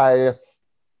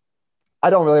 I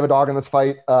don't really have a dog in this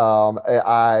fight.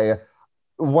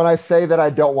 When I say that I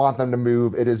don't want them to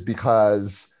move, it is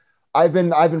because I've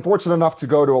been fortunate enough to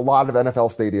go to a lot of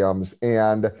NFL stadiums,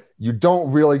 and you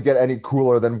don't really get any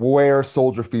cooler than where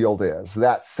Soldier Field is,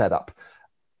 that setup.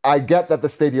 I get that the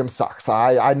stadium sucks.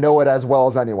 I know it as well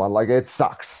as anyone. Like, it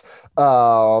sucks.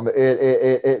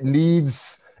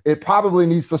 It probably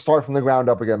needs to start from the ground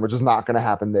up again, which is not going to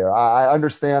happen there. I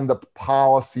understand the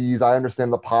policies. I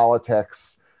understand the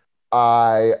politics.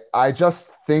 I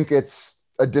just think it's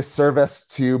a disservice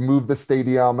to move the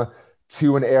stadium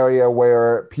to an area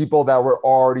where people that were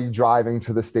already driving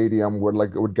to the stadium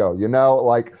would go.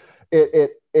 Like,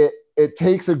 it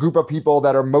takes a group of people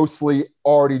that are mostly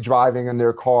already driving in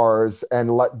their cars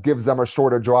and gives them a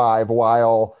shorter drive,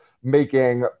 while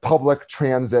making public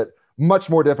transit much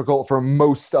more difficult for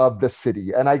most of the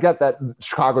city. And I get that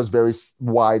Chicago's very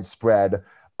widespread.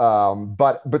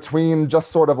 But between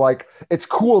just sort of like, it's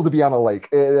cool to be on a lake,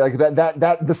 like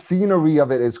that the scenery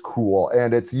of it is cool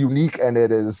and it's unique, and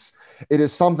it is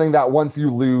something that once you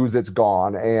lose, it's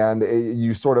gone, and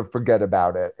you sort of forget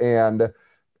about it. And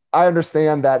I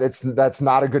understand that that's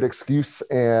not a good excuse.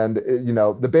 And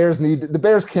the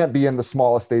Bears can't be in the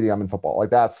smallest stadium in football.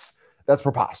 Like, that's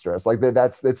preposterous. Like,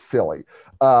 it's silly.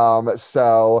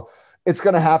 So it's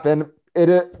going to happen.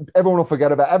 Everyone will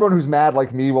forget about it. Everyone who's mad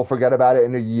like me will forget about it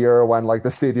in a year when like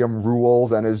the stadium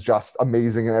rules and is just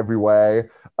amazing in every way.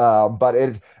 But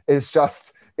it's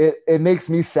just, it makes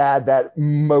me sad that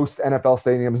most NFL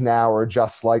stadiums now are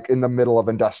just like in the middle of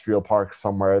industrial parks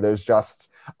somewhere.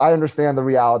 I understand the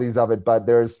realities of it, but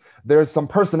there's some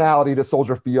personality to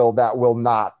Soldier Field that will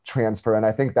not transfer. And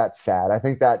I think that's sad. I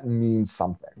think that means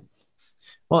something.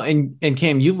 Well, and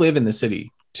Cam, you live in the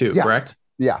city too, yeah. Correct?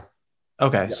 Yeah.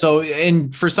 Okay. Yeah. So,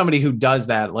 and for somebody who does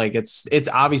that, like it's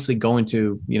obviously going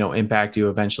to, impact you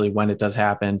eventually when it does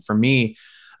happen. For me,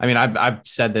 I mean, I've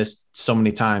said this so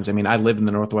many times. I mean, I live in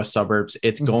the Northwest suburbs.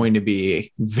 It's going to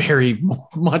be very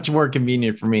much more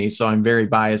convenient for me. So I'm very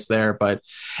biased there, but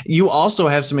you also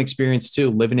have some experience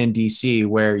too, living in DC,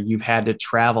 where you've had to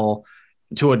travel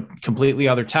to a completely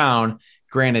other town.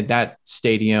 Granted, that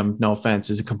stadium, no offense,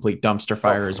 is a complete dumpster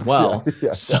fire as well.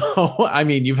 Yeah. So, I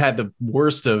mean, you've had the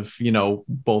worst of,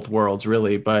 both worlds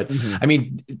really. But I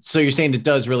mean, so you're saying it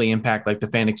does really impact like the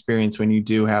fan experience when you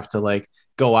do have to like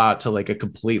go out to like a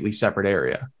completely separate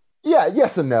area. Yeah.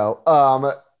 Yes and no.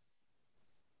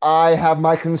 I have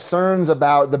my concerns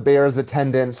about the Bears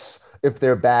attendance if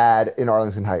they're bad in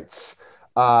Arlington Heights.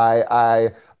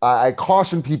 I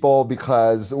caution people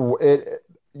because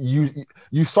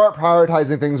you start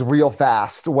prioritizing things real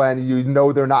fast when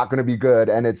they're not going to be good,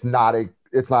 and it's not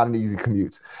an easy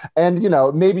commute. And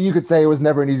maybe you could say it was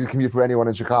never an easy commute for anyone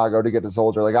in Chicago to get to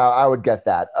Soldier. Like I would get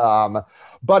that.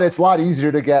 But it's a lot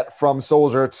easier to get from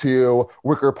Soldier to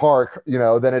Wicker Park,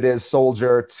 than it is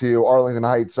Soldier to Arlington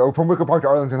Heights, or from Wicker Park to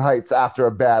Arlington Heights after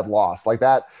a bad loss like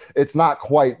that. It's not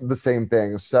quite the same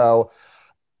thing. So,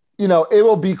 it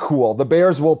will be cool. The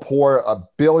Bears will pour $1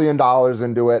 billion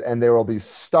into it, and there will be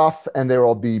stuff, and there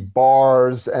will be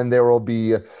bars, and there will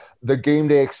be the game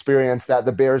day experience that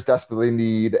the Bears desperately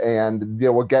need, and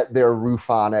will get their roof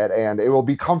on it, and it will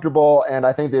be comfortable, and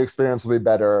I think the experience will be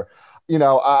better.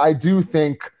 I do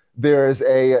think there's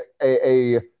a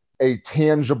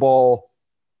tangible,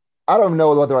 I don't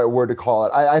know what the right word to call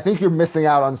it. I think you're missing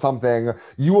out on something.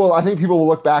 I think people will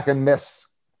look back and miss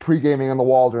pre-gaming in the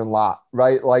Waldron lot,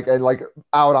 right? And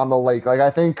out on the lake.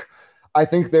 I think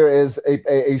there is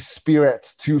a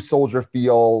spirit to Soldier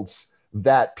Fields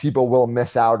that people will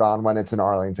miss out on when it's in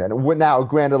Arlington. Now,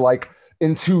 granted,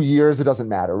 in 2 years, it doesn't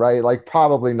matter, right?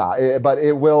 Probably not, but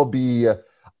it will be.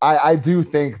 I do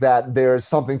think that there's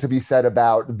something to be said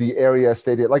about the area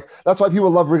stadium. That's why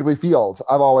people love Wrigley Field.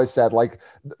 I've always said,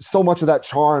 so much of that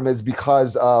charm is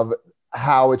because of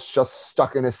how it's just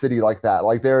stuck in a city like that.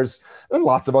 There's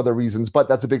lots of other reasons, but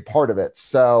that's a big part of it.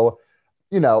 So,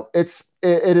 it's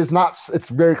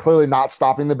very clearly not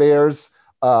stopping the Bears.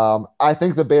 I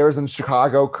think the Bears in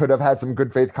Chicago could have had some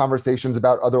good faith conversations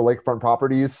about other lakefront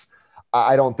properties.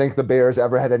 I don't think the Bears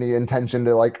ever had any intention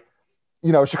to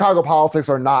Chicago politics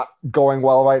are not going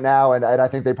well right now. And I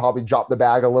think they probably dropped the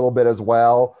bag a little bit as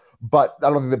well, but I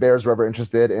don't think the Bears were ever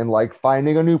interested in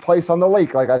finding a new place on the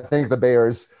lake. I think the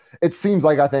Bears had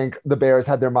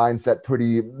their mindset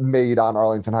pretty made on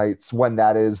Arlington Heights when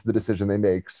that is the decision they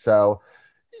make. So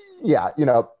yeah,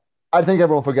 I think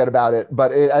everyone will forget about it,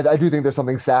 but I do think there's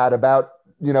something sad about,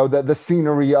 the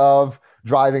scenery of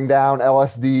driving down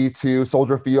LSD to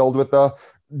Soldier Field with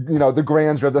the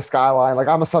grandeur of the skyline.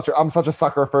 I'm such a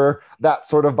sucker for that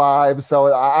sort of vibe. So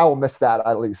I will miss that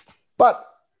at least, but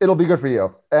it'll be good for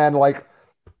you. And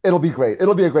it'll be great.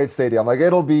 It'll be a great stadium.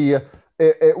 It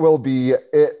will be.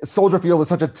 Soldier Field is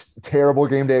such a terrible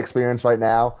game day experience right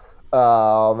now.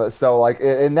 So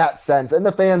in that sense, and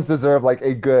the fans deserve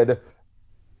a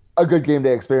good game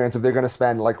day experience if they're going to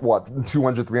spend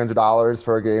 $200-$300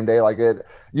 for a game day.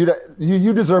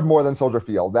 You deserve more than Soldier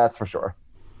Field, that's for sure.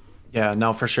 Yeah,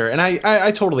 no, for sure. And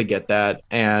I totally get that.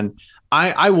 And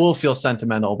I will feel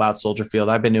sentimental about Soldier Field.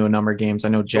 I've been to a number of games. I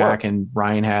know Jack and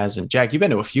Ryan has. And Jack, you've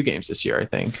been to a few games this year, I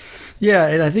think. Yeah,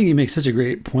 and I think you make such a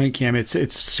great point, Cam. It's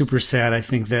super sad. I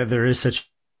think that there is such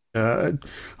a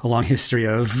long history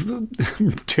of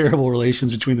terrible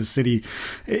relations between the city,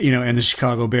 and the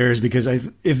Chicago Bears, because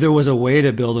if there was a way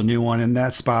to build a new one in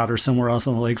that spot or somewhere else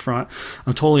on the lakefront,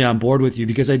 I'm totally on board with you,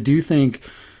 because I do think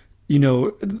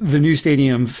the new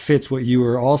stadium fits what you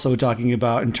were also talking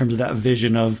about in terms of that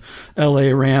vision of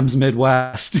LA Rams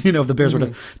Midwest. If the Bears were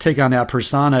to take on that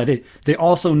persona, they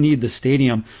also need the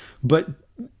stadium. But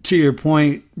to your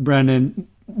point, Brendan,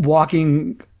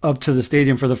 walking up to the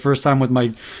stadium for the first time with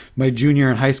my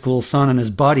junior in high school son and his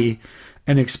buddy,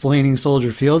 and explaining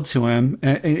Soldier Field to him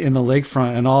in the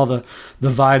lakefront and all the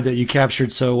vibe that you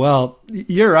captured so well,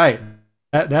 you're right.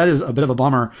 That is a bit of a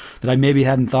bummer that I maybe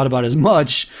hadn't thought about as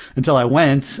much until I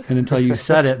went and until you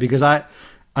said it, because I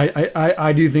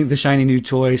do think the shiny new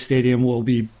toy stadium will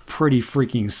be pretty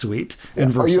freaking sweet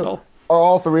and versatile. Are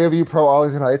all three of you pro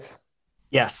Arlington Heights?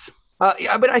 Yes.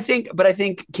 Yeah, but I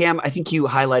think Cam, I think you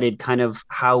highlighted kind of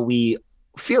how we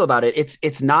feel about it.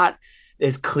 It's not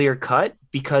as clear cut,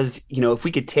 because if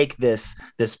we could take this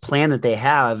plan that they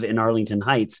have in Arlington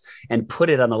Heights and put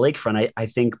it on the lakefront, I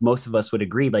think most of us would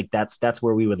agree that's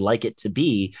where we would like it to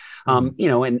be.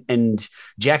 And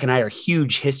Jack and I are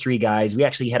huge history guys. We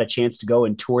actually had a chance to go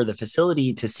and tour the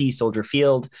facility to see Soldier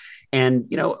Field. And,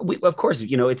 we, of course,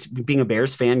 it's being a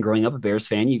Bears fan, growing up a Bears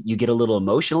fan, you get a little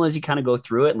emotional as you kind of go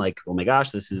through it. And oh my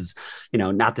gosh, this is,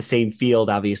 not the same field,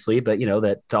 obviously, but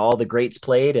that all the greats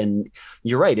played. And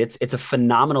you're right. It's a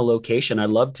phenomenal location. I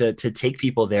love to take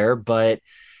people there, but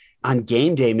on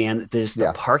game day, man, there's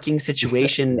the parking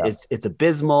situation. It's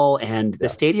abysmal. And the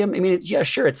stadium, I mean,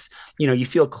 sure. It's, you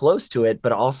feel close to it,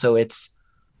 but also it's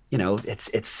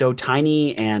so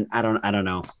tiny, and I don't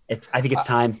know. I think it's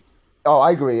time. Oh,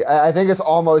 I agree. I think it is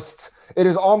almost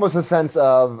a sense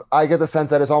of, I get the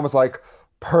sense that it's almost like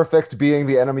perfect being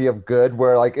the enemy of good,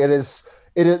 where it is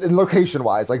location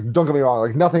wise, don't get me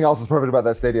wrong, nothing else is perfect about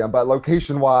that stadium, but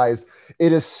location wise,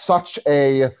 it is such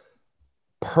a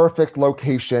perfect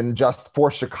location just for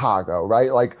Chicago,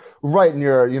 right? Right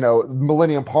near,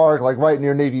 Millennium Park, right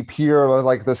near Navy Pier,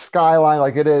 the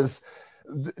skyline, it is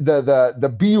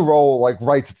the B-roll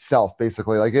writes itself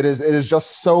basically. It is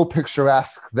just so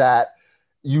picturesque that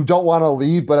you don't want to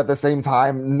leave, but at the same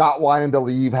time, not wanting to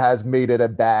leave has made it a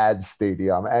bad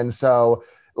stadium. And so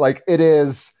it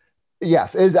is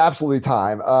Yes, it is absolutely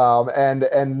time.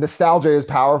 And nostalgia is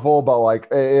powerful, but like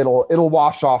it'll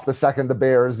wash off the second the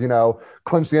Bears,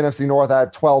 clinch the NFC North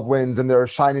at 12 wins in their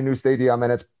shiny new stadium,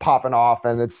 and it's popping off,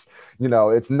 and it's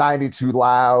 92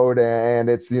 loud, and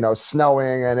it's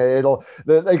snowing, and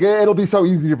it'll be so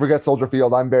easy to forget Soldier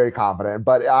Field. I'm very confident,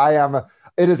 but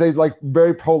it is a like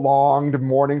very prolonged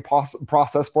mourning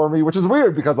process for me, which is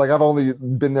weird because like I've only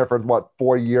been there for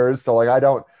 4 years, so like I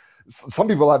don't. Some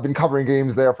people have been covering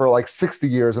games there for like 60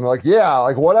 years and they're like, yeah,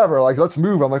 like whatever, like let's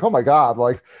move. I'm like, oh my God,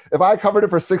 like if I covered it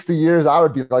for 60 years, I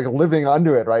would be like living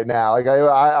under it right now. Like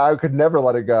I could never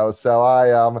let it go. So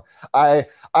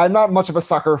I'm not much of a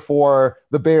sucker for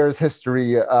the Bears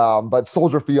history, but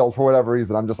Soldier Field, for whatever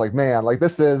reason, I'm just like, man, like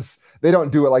they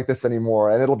don't do it like this anymore.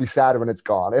 And it'll be sad when it's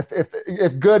gone.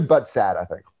 If good, but sad, I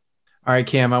think. All right,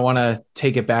 Cam, I want to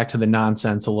take it back to the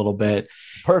nonsense a little bit.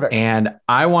 Perfect. And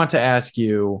I want to ask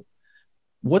you,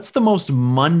 what's the most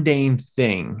mundane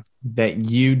thing that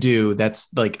you do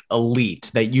that's like elite,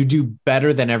 that you do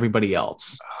better than everybody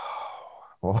else?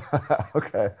 Well,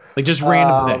 okay. Like just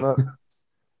random thing.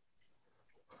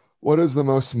 What is the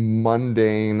most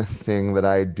mundane thing that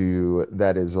I do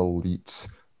that is elite?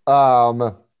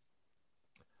 I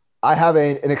have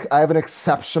an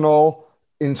exceptional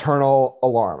internal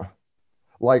alarm.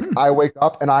 Like I wake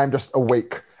up and I'm just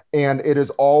awake, and it is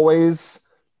always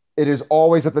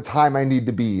at the time I need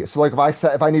to be. So like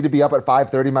if I need to be up at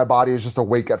 5:30, my body is just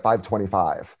awake at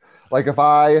 5:25. Like if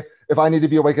I need to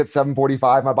be awake at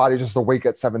 7:45, my body is just awake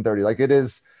at 7:30. Like it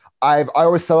is, I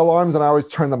always set alarms and I always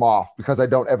turn them off because I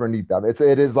don't ever need them. It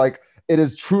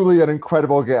is truly an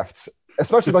incredible gift,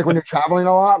 especially like when you're traveling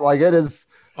a lot. Like it is.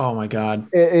 Oh my God.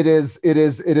 It is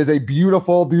a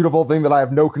beautiful, beautiful thing that I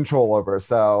have no control over.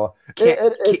 So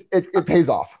it pays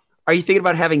off. Are you thinking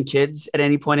about having kids at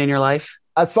any point in your life?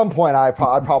 At some point, I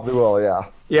probably will. Yeah.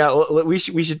 Yeah. Well, we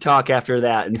should talk after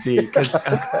that and see, because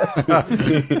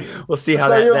we'll see how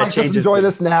so that like, changes. Just enjoy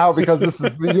this now because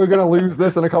you're going to lose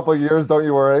this in a couple of years. Don't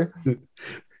you worry.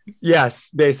 Yes,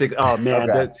 basically. Oh man,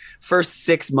 Okay. The first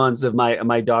 6 months of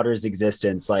my daughter's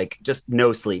existence, like just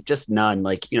no sleep, just none.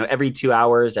 Like every 2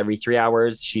 hours, every 3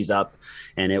 hours, she's up,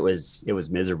 and it was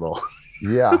miserable.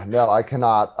 Yeah. No, I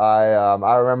cannot.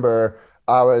 I remember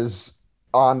I was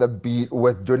on the beat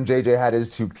when JJ had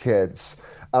his 2 kids.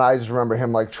 And I just remember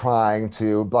him like trying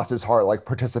to, bless his heart, like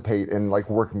participate in like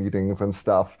work meetings and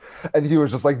stuff. And he was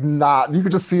just like not, you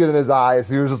could just see it in his eyes.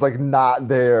 He was just like not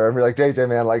there. And we're like, JJ,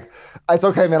 man, like, it's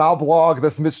okay, man. I'll blog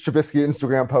this Mitch Trubisky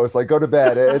Instagram post. Like, go to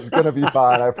bed. It's going to be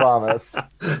fine. I promise.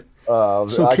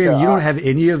 So Kim, you don't have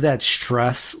any of that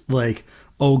stress, like,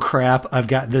 oh crap, I've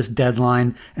got this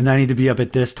deadline and I need to be up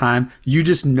at this time. You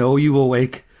just know you will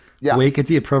wake at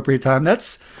the appropriate time.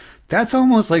 That's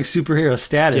almost like superhero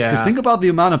status, because think about the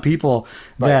amount of people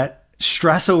that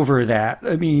stress over that.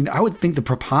 I mean, I would think the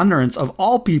preponderance of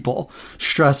all people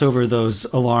stress over those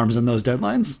alarms and those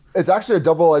deadlines. It's actually a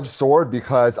double-edged sword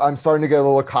because I'm starting to get a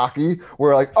little cocky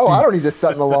where like, oh, I don't need to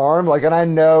set an alarm. Like, and I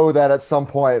know that at some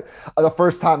point, the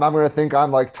first time I'm going to think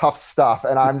I'm like tough stuff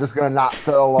and I'm just going to not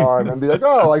set an alarm and be like,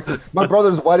 oh, like my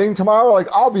brother's wedding tomorrow. Like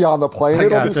I'll be on the plane.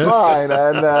 It'll be fine.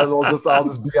 And then I'll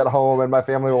just be at home and my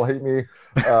family will hate me.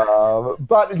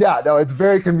 But yeah, no, it's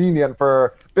very convenient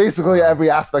for basically every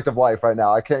aspect of life right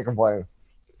now. I can't complain.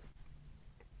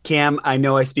 Cam, I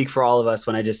know I speak for all of us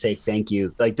when I just say thank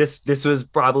you. Like this was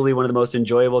probably one of the most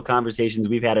enjoyable conversations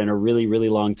we've had in a really, really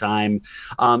long time.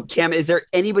 Cam, is there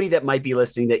anybody that might be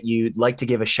listening that you'd like to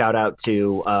give a shout out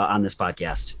to on this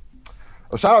podcast?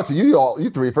 Well, shout out to you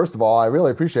three. First of all, I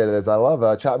really appreciate it. I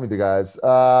love chatting with you guys.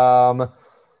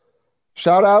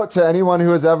 Shout out to anyone who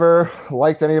has ever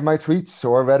liked any of my tweets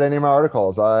or read any of my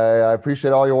articles. I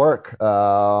appreciate all your work.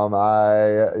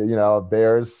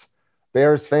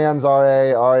 Bears fans are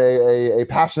a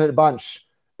passionate bunch,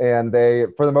 and they,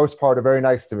 for the most part, are very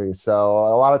nice to me. So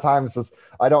a lot of times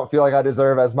I don't feel like I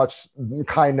deserve as much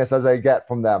kindness as I get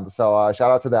from them. So shout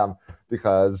out to them,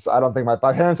 because I don't think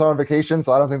my parents are on vacation,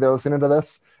 so I don't think they're listening to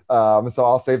this. So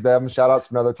I'll save them shout outs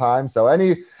for another time. So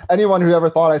anyone who ever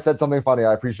thought I said something funny,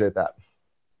 I appreciate that.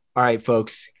 All right,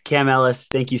 folks. Cam Ellis,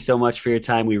 thank you so much for your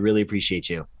time. We really appreciate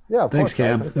you. Yeah, thanks,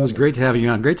 Cam. It was great to have you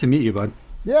on. Great to meet you, bud.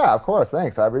 Yeah, of course.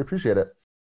 Thanks. I really appreciate it.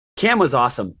 Cam was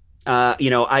awesome.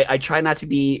 I try not to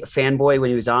be a fanboy when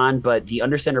he was on, but the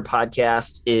Undercenter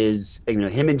podcast is,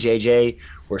 him and JJ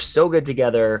were so good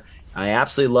together. I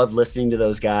absolutely loved listening to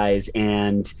those guys.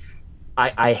 And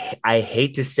I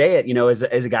hate to say it,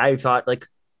 as a guy who thought like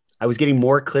I was getting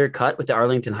more clear cut with the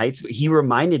Arlington Heights, he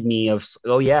reminded me of,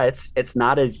 oh yeah, it's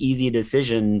not as easy a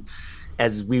decision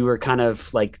as we were kind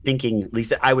of like thinking, at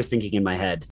least I was thinking in my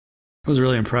head. I was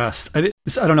really impressed.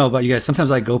 I don't know about you guys.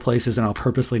 Sometimes I go places and I'll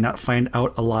purposely not find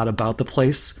out a lot about the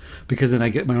place because then I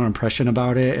get my own impression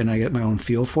about it and I get my own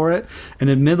feel for it. And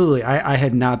admittedly, I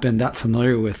had not been that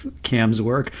familiar with Cam's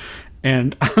work,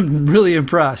 and I'm really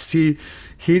impressed. He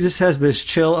just has this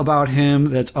chill about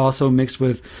him that's also mixed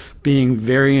with being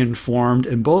very informed,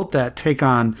 and both that take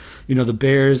on, the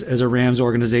Bears as a Rams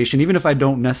organization. Even if I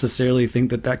don't necessarily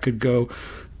think that could go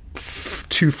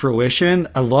to fruition,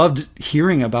 I loved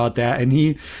hearing about that. And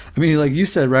like you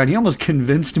said, Ryan, he almost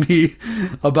convinced me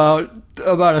about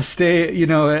a stay,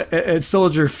 at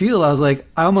Soldier Field. I was like,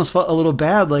 I almost felt a little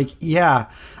bad. Like, yeah,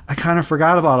 I kind of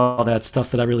forgot about all that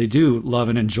stuff that I really do love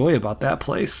and enjoy about that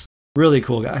place. Really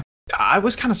cool guy. I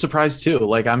was kind of surprised too.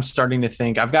 Like, I'm starting to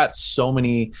think I've got so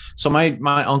many. So my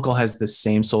uncle has the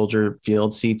same Soldier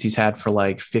Field seats he's had for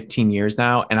like 15 years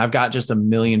now. And I've got just a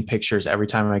million pictures every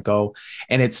time I go,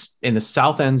 and it's in the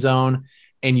south end zone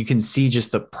and you can see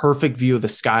just the perfect view of the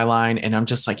skyline. And I'm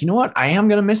just like, you know what? I am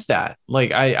going to miss that.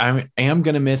 Like I am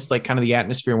going to miss like kind of the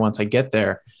atmosphere once I get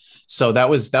there. So that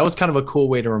was kind of a cool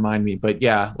way to remind me. But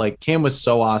yeah, like Cam was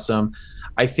so awesome.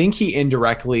 I think he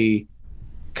indirectly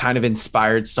kind of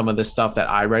inspired some of the stuff that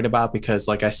I write about, because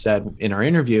like I said in our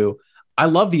interview, I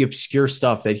love the obscure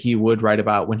stuff that he would write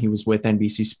about when he was with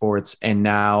NBC Sports and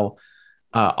now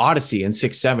Odyssey and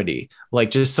 670,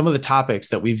 like just some of the topics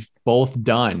that we've both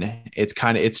done.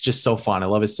 It's just so fun. I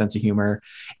love his sense of humor.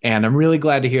 And I'm really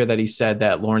glad to hear that he said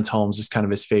that Lawrence Holmes was kind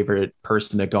of his favorite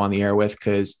person to go on the air with,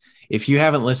 because if you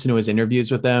haven't listened to his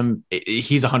interviews with them,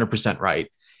 he's 100% right.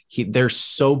 They're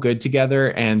so good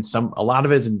together, and a lot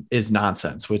of it is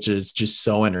nonsense, which is just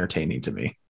so entertaining to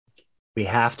me. We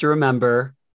have to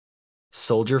remember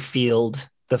Soldier Field,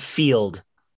 the field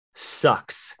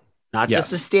sucks, not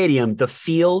just the stadium. The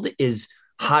field is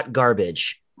hot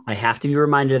garbage. I have to be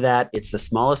reminded of that. It's the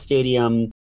smallest stadium.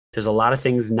 There's a lot of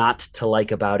things not to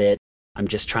like about it. I'm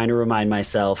just trying to remind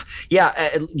myself.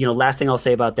 Yeah. Last thing I'll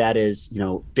say about that is,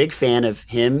 big fan of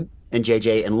him and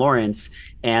JJ and Lawrence,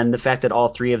 and the fact that all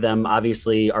three of them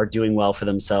obviously are doing well for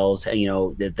themselves. And,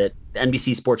 that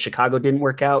NBC Sports Chicago didn't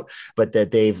work out, but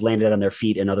that they've landed on their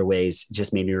feet in other ways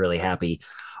just made me really happy.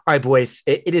 All right, boys,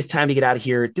 it is time to get out of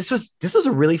here. This was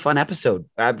a really fun episode.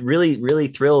 I'm really, really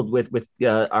thrilled with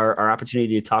our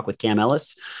opportunity to talk with Cam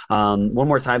Ellis. One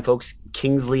more time, folks,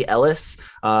 Kingsley Ellis.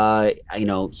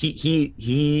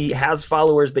 He has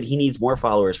followers, but he needs more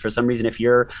followers. For some reason, if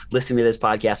you're listening to this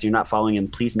podcast and you're not following him,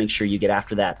 please make sure you get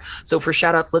after that. So for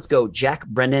shout outs, let's go Jack,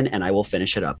 Brendan, and I will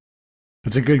finish it up.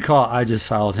 It's a good call. I just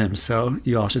followed him, so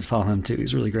you all should follow him too.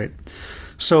 He's really great.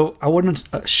 So I want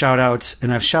to shout out,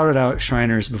 and I've shouted out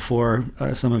Shriners before.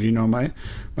 Some of you know my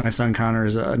son Connor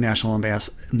is a national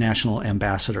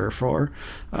ambassador for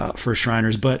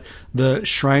Shriners. But the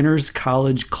Shriners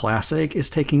College Classic is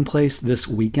taking place this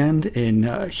weekend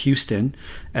in Houston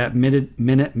at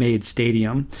Minute Maid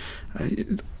Stadium.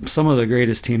 Some of the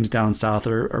greatest teams down south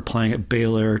are playing at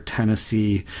Baylor,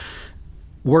 Tennessee.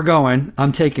 We're going.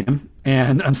 I'm taking him.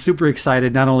 And I'm super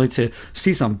excited not only to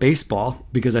see some baseball,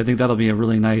 because I think that'll be a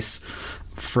really nice,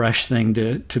 fresh thing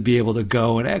to be able to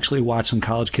go and actually watch some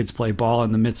college kids play ball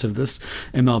in the midst of this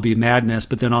MLB madness,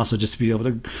 but then also just to be able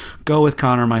to go with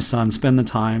Connor, my son, spend the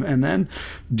time, and then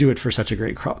do it for such a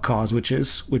great cause, which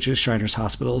is Shriners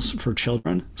Hospitals for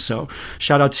Children. So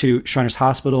shout out to Shriners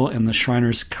Hospital and the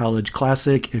Shriners College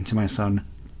Classic, and to my son,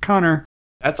 Connor.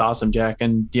 That's awesome, Jack.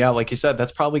 And yeah, like you said,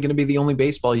 that's probably going to be the only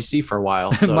baseball you see for a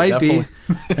while. So it might be.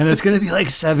 And it's going to be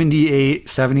like 78,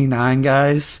 79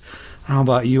 guys. I don't know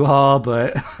about you all,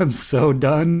 but I'm so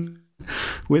done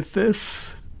with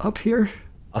this up here.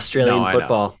 Australian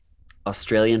football. I'm just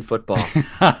going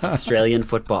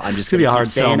to be a hard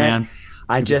sell, man.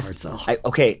 If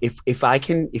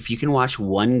you can watch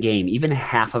one game, even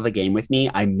half of a game with me,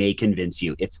 I may convince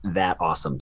you. It's that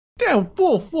awesome. Yeah,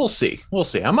 we'll see.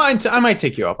 I might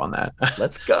take you up on that.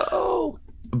 Let's go.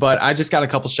 But I just got a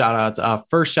couple shout outs.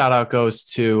 First shout out goes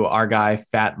to our guy,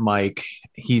 Fat Mike.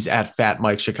 He's at Fat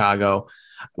Mike Chicago.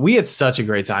 We had such a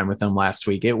great time with him last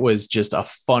week. It was just a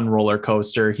fun roller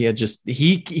coaster. He had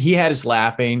us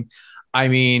laughing. I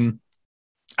mean,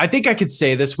 I think I could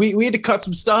say this. We had to cut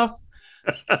some stuff.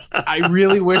 I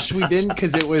really wish we didn't,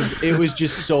 because it was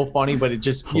just so funny, but it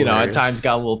just, at times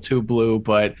got a little too blue.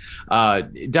 But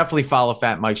definitely follow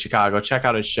Fat Mike Chicago. Check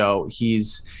out his show.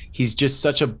 He's just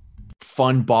such a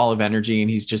fun ball of energy,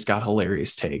 and he's just got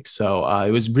hilarious takes. So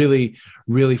it was really,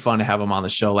 really fun to have him on the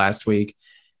show last week.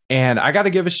 And I got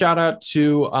to give a shout out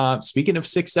to, speaking of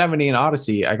 670 and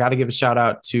Odyssey, I got to give a shout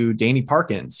out to Danny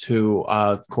Parkins, who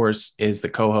of course is the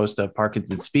co-host of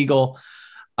Parkins and Spiegel.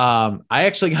 I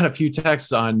actually got a few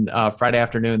texts on Friday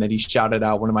afternoon that he shouted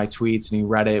out one of my tweets and he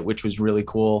read it, which was really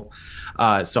cool.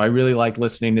 So I really like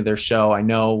listening to their show. I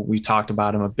know we talked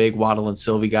about him, a big Waddle and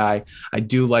Sylvie guy. I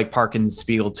do like Parkins and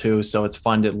Spiegel too, so it's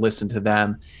fun to listen to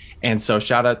them. And so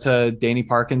shout out to Danny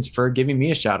Parkins for giving me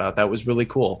a shout out. That was really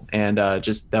cool and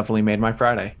just definitely made my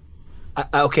Friday.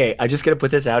 Okay, I just got to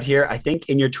put this out here. I think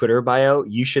in your Twitter bio,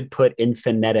 you should put in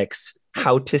phonetics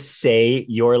how to say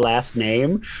your last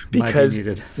name, because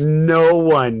no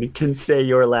one can say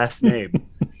your last name.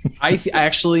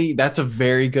 Actually, that's a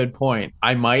very good point.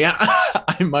 I might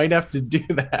have to do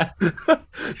that.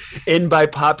 In by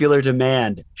popular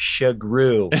demand,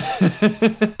 Shagru.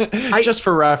 Just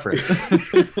for reference.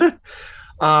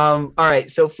 All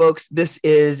right, so folks, this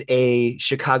is a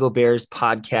Chicago Bears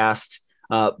podcast.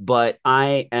 But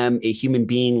I am a human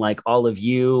being like all of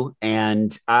you,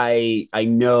 and I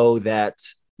know that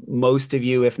most of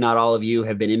you, if not all of you,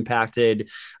 have been impacted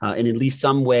in at least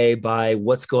some way by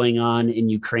what's going on in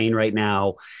Ukraine right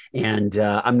now. And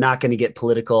I'm not going to get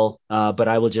political, but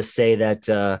I will just say that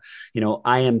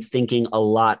I am thinking a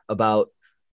lot about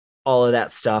all of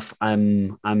that stuff.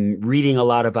 I'm reading a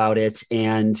lot about it,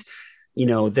 and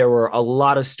there were a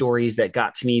lot of stories that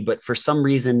got to me, but for some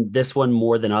reason, this one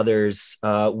more than others,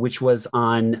 which was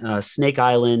on Snake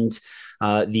Island,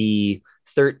 the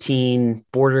 13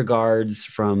 border guards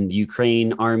from the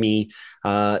Ukraine army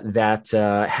that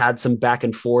had some back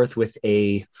and forth with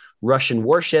a Russian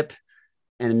warship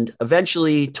and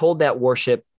eventually told that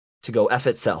warship to go F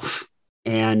itself.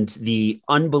 And the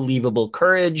unbelievable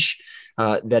courage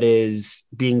that is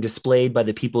being displayed by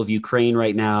the people of Ukraine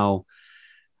right now,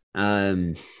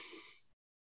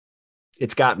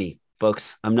 it's got me,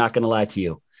 folks. I'm not going to lie to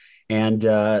you. And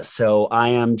so I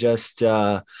am just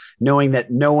knowing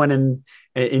that no one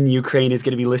in Ukraine is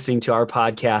going to be listening to our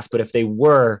podcast. But if they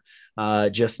were,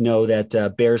 just know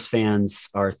that Bears fans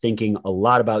are thinking a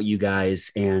lot about you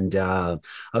guys, and a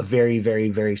very, very,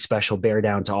 very special bear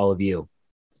down to all of you.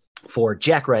 For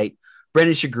Jack Wright,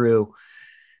 Brendan Shagru,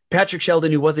 Patrick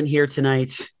Sheldon, who wasn't here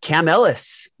tonight, Cam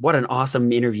Ellis, what an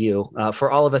awesome interview.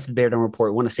 For all of us at the Bear Down Report,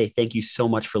 I want to say thank you so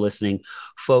much for listening.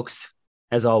 Folks,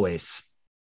 as always,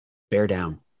 bear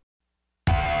down.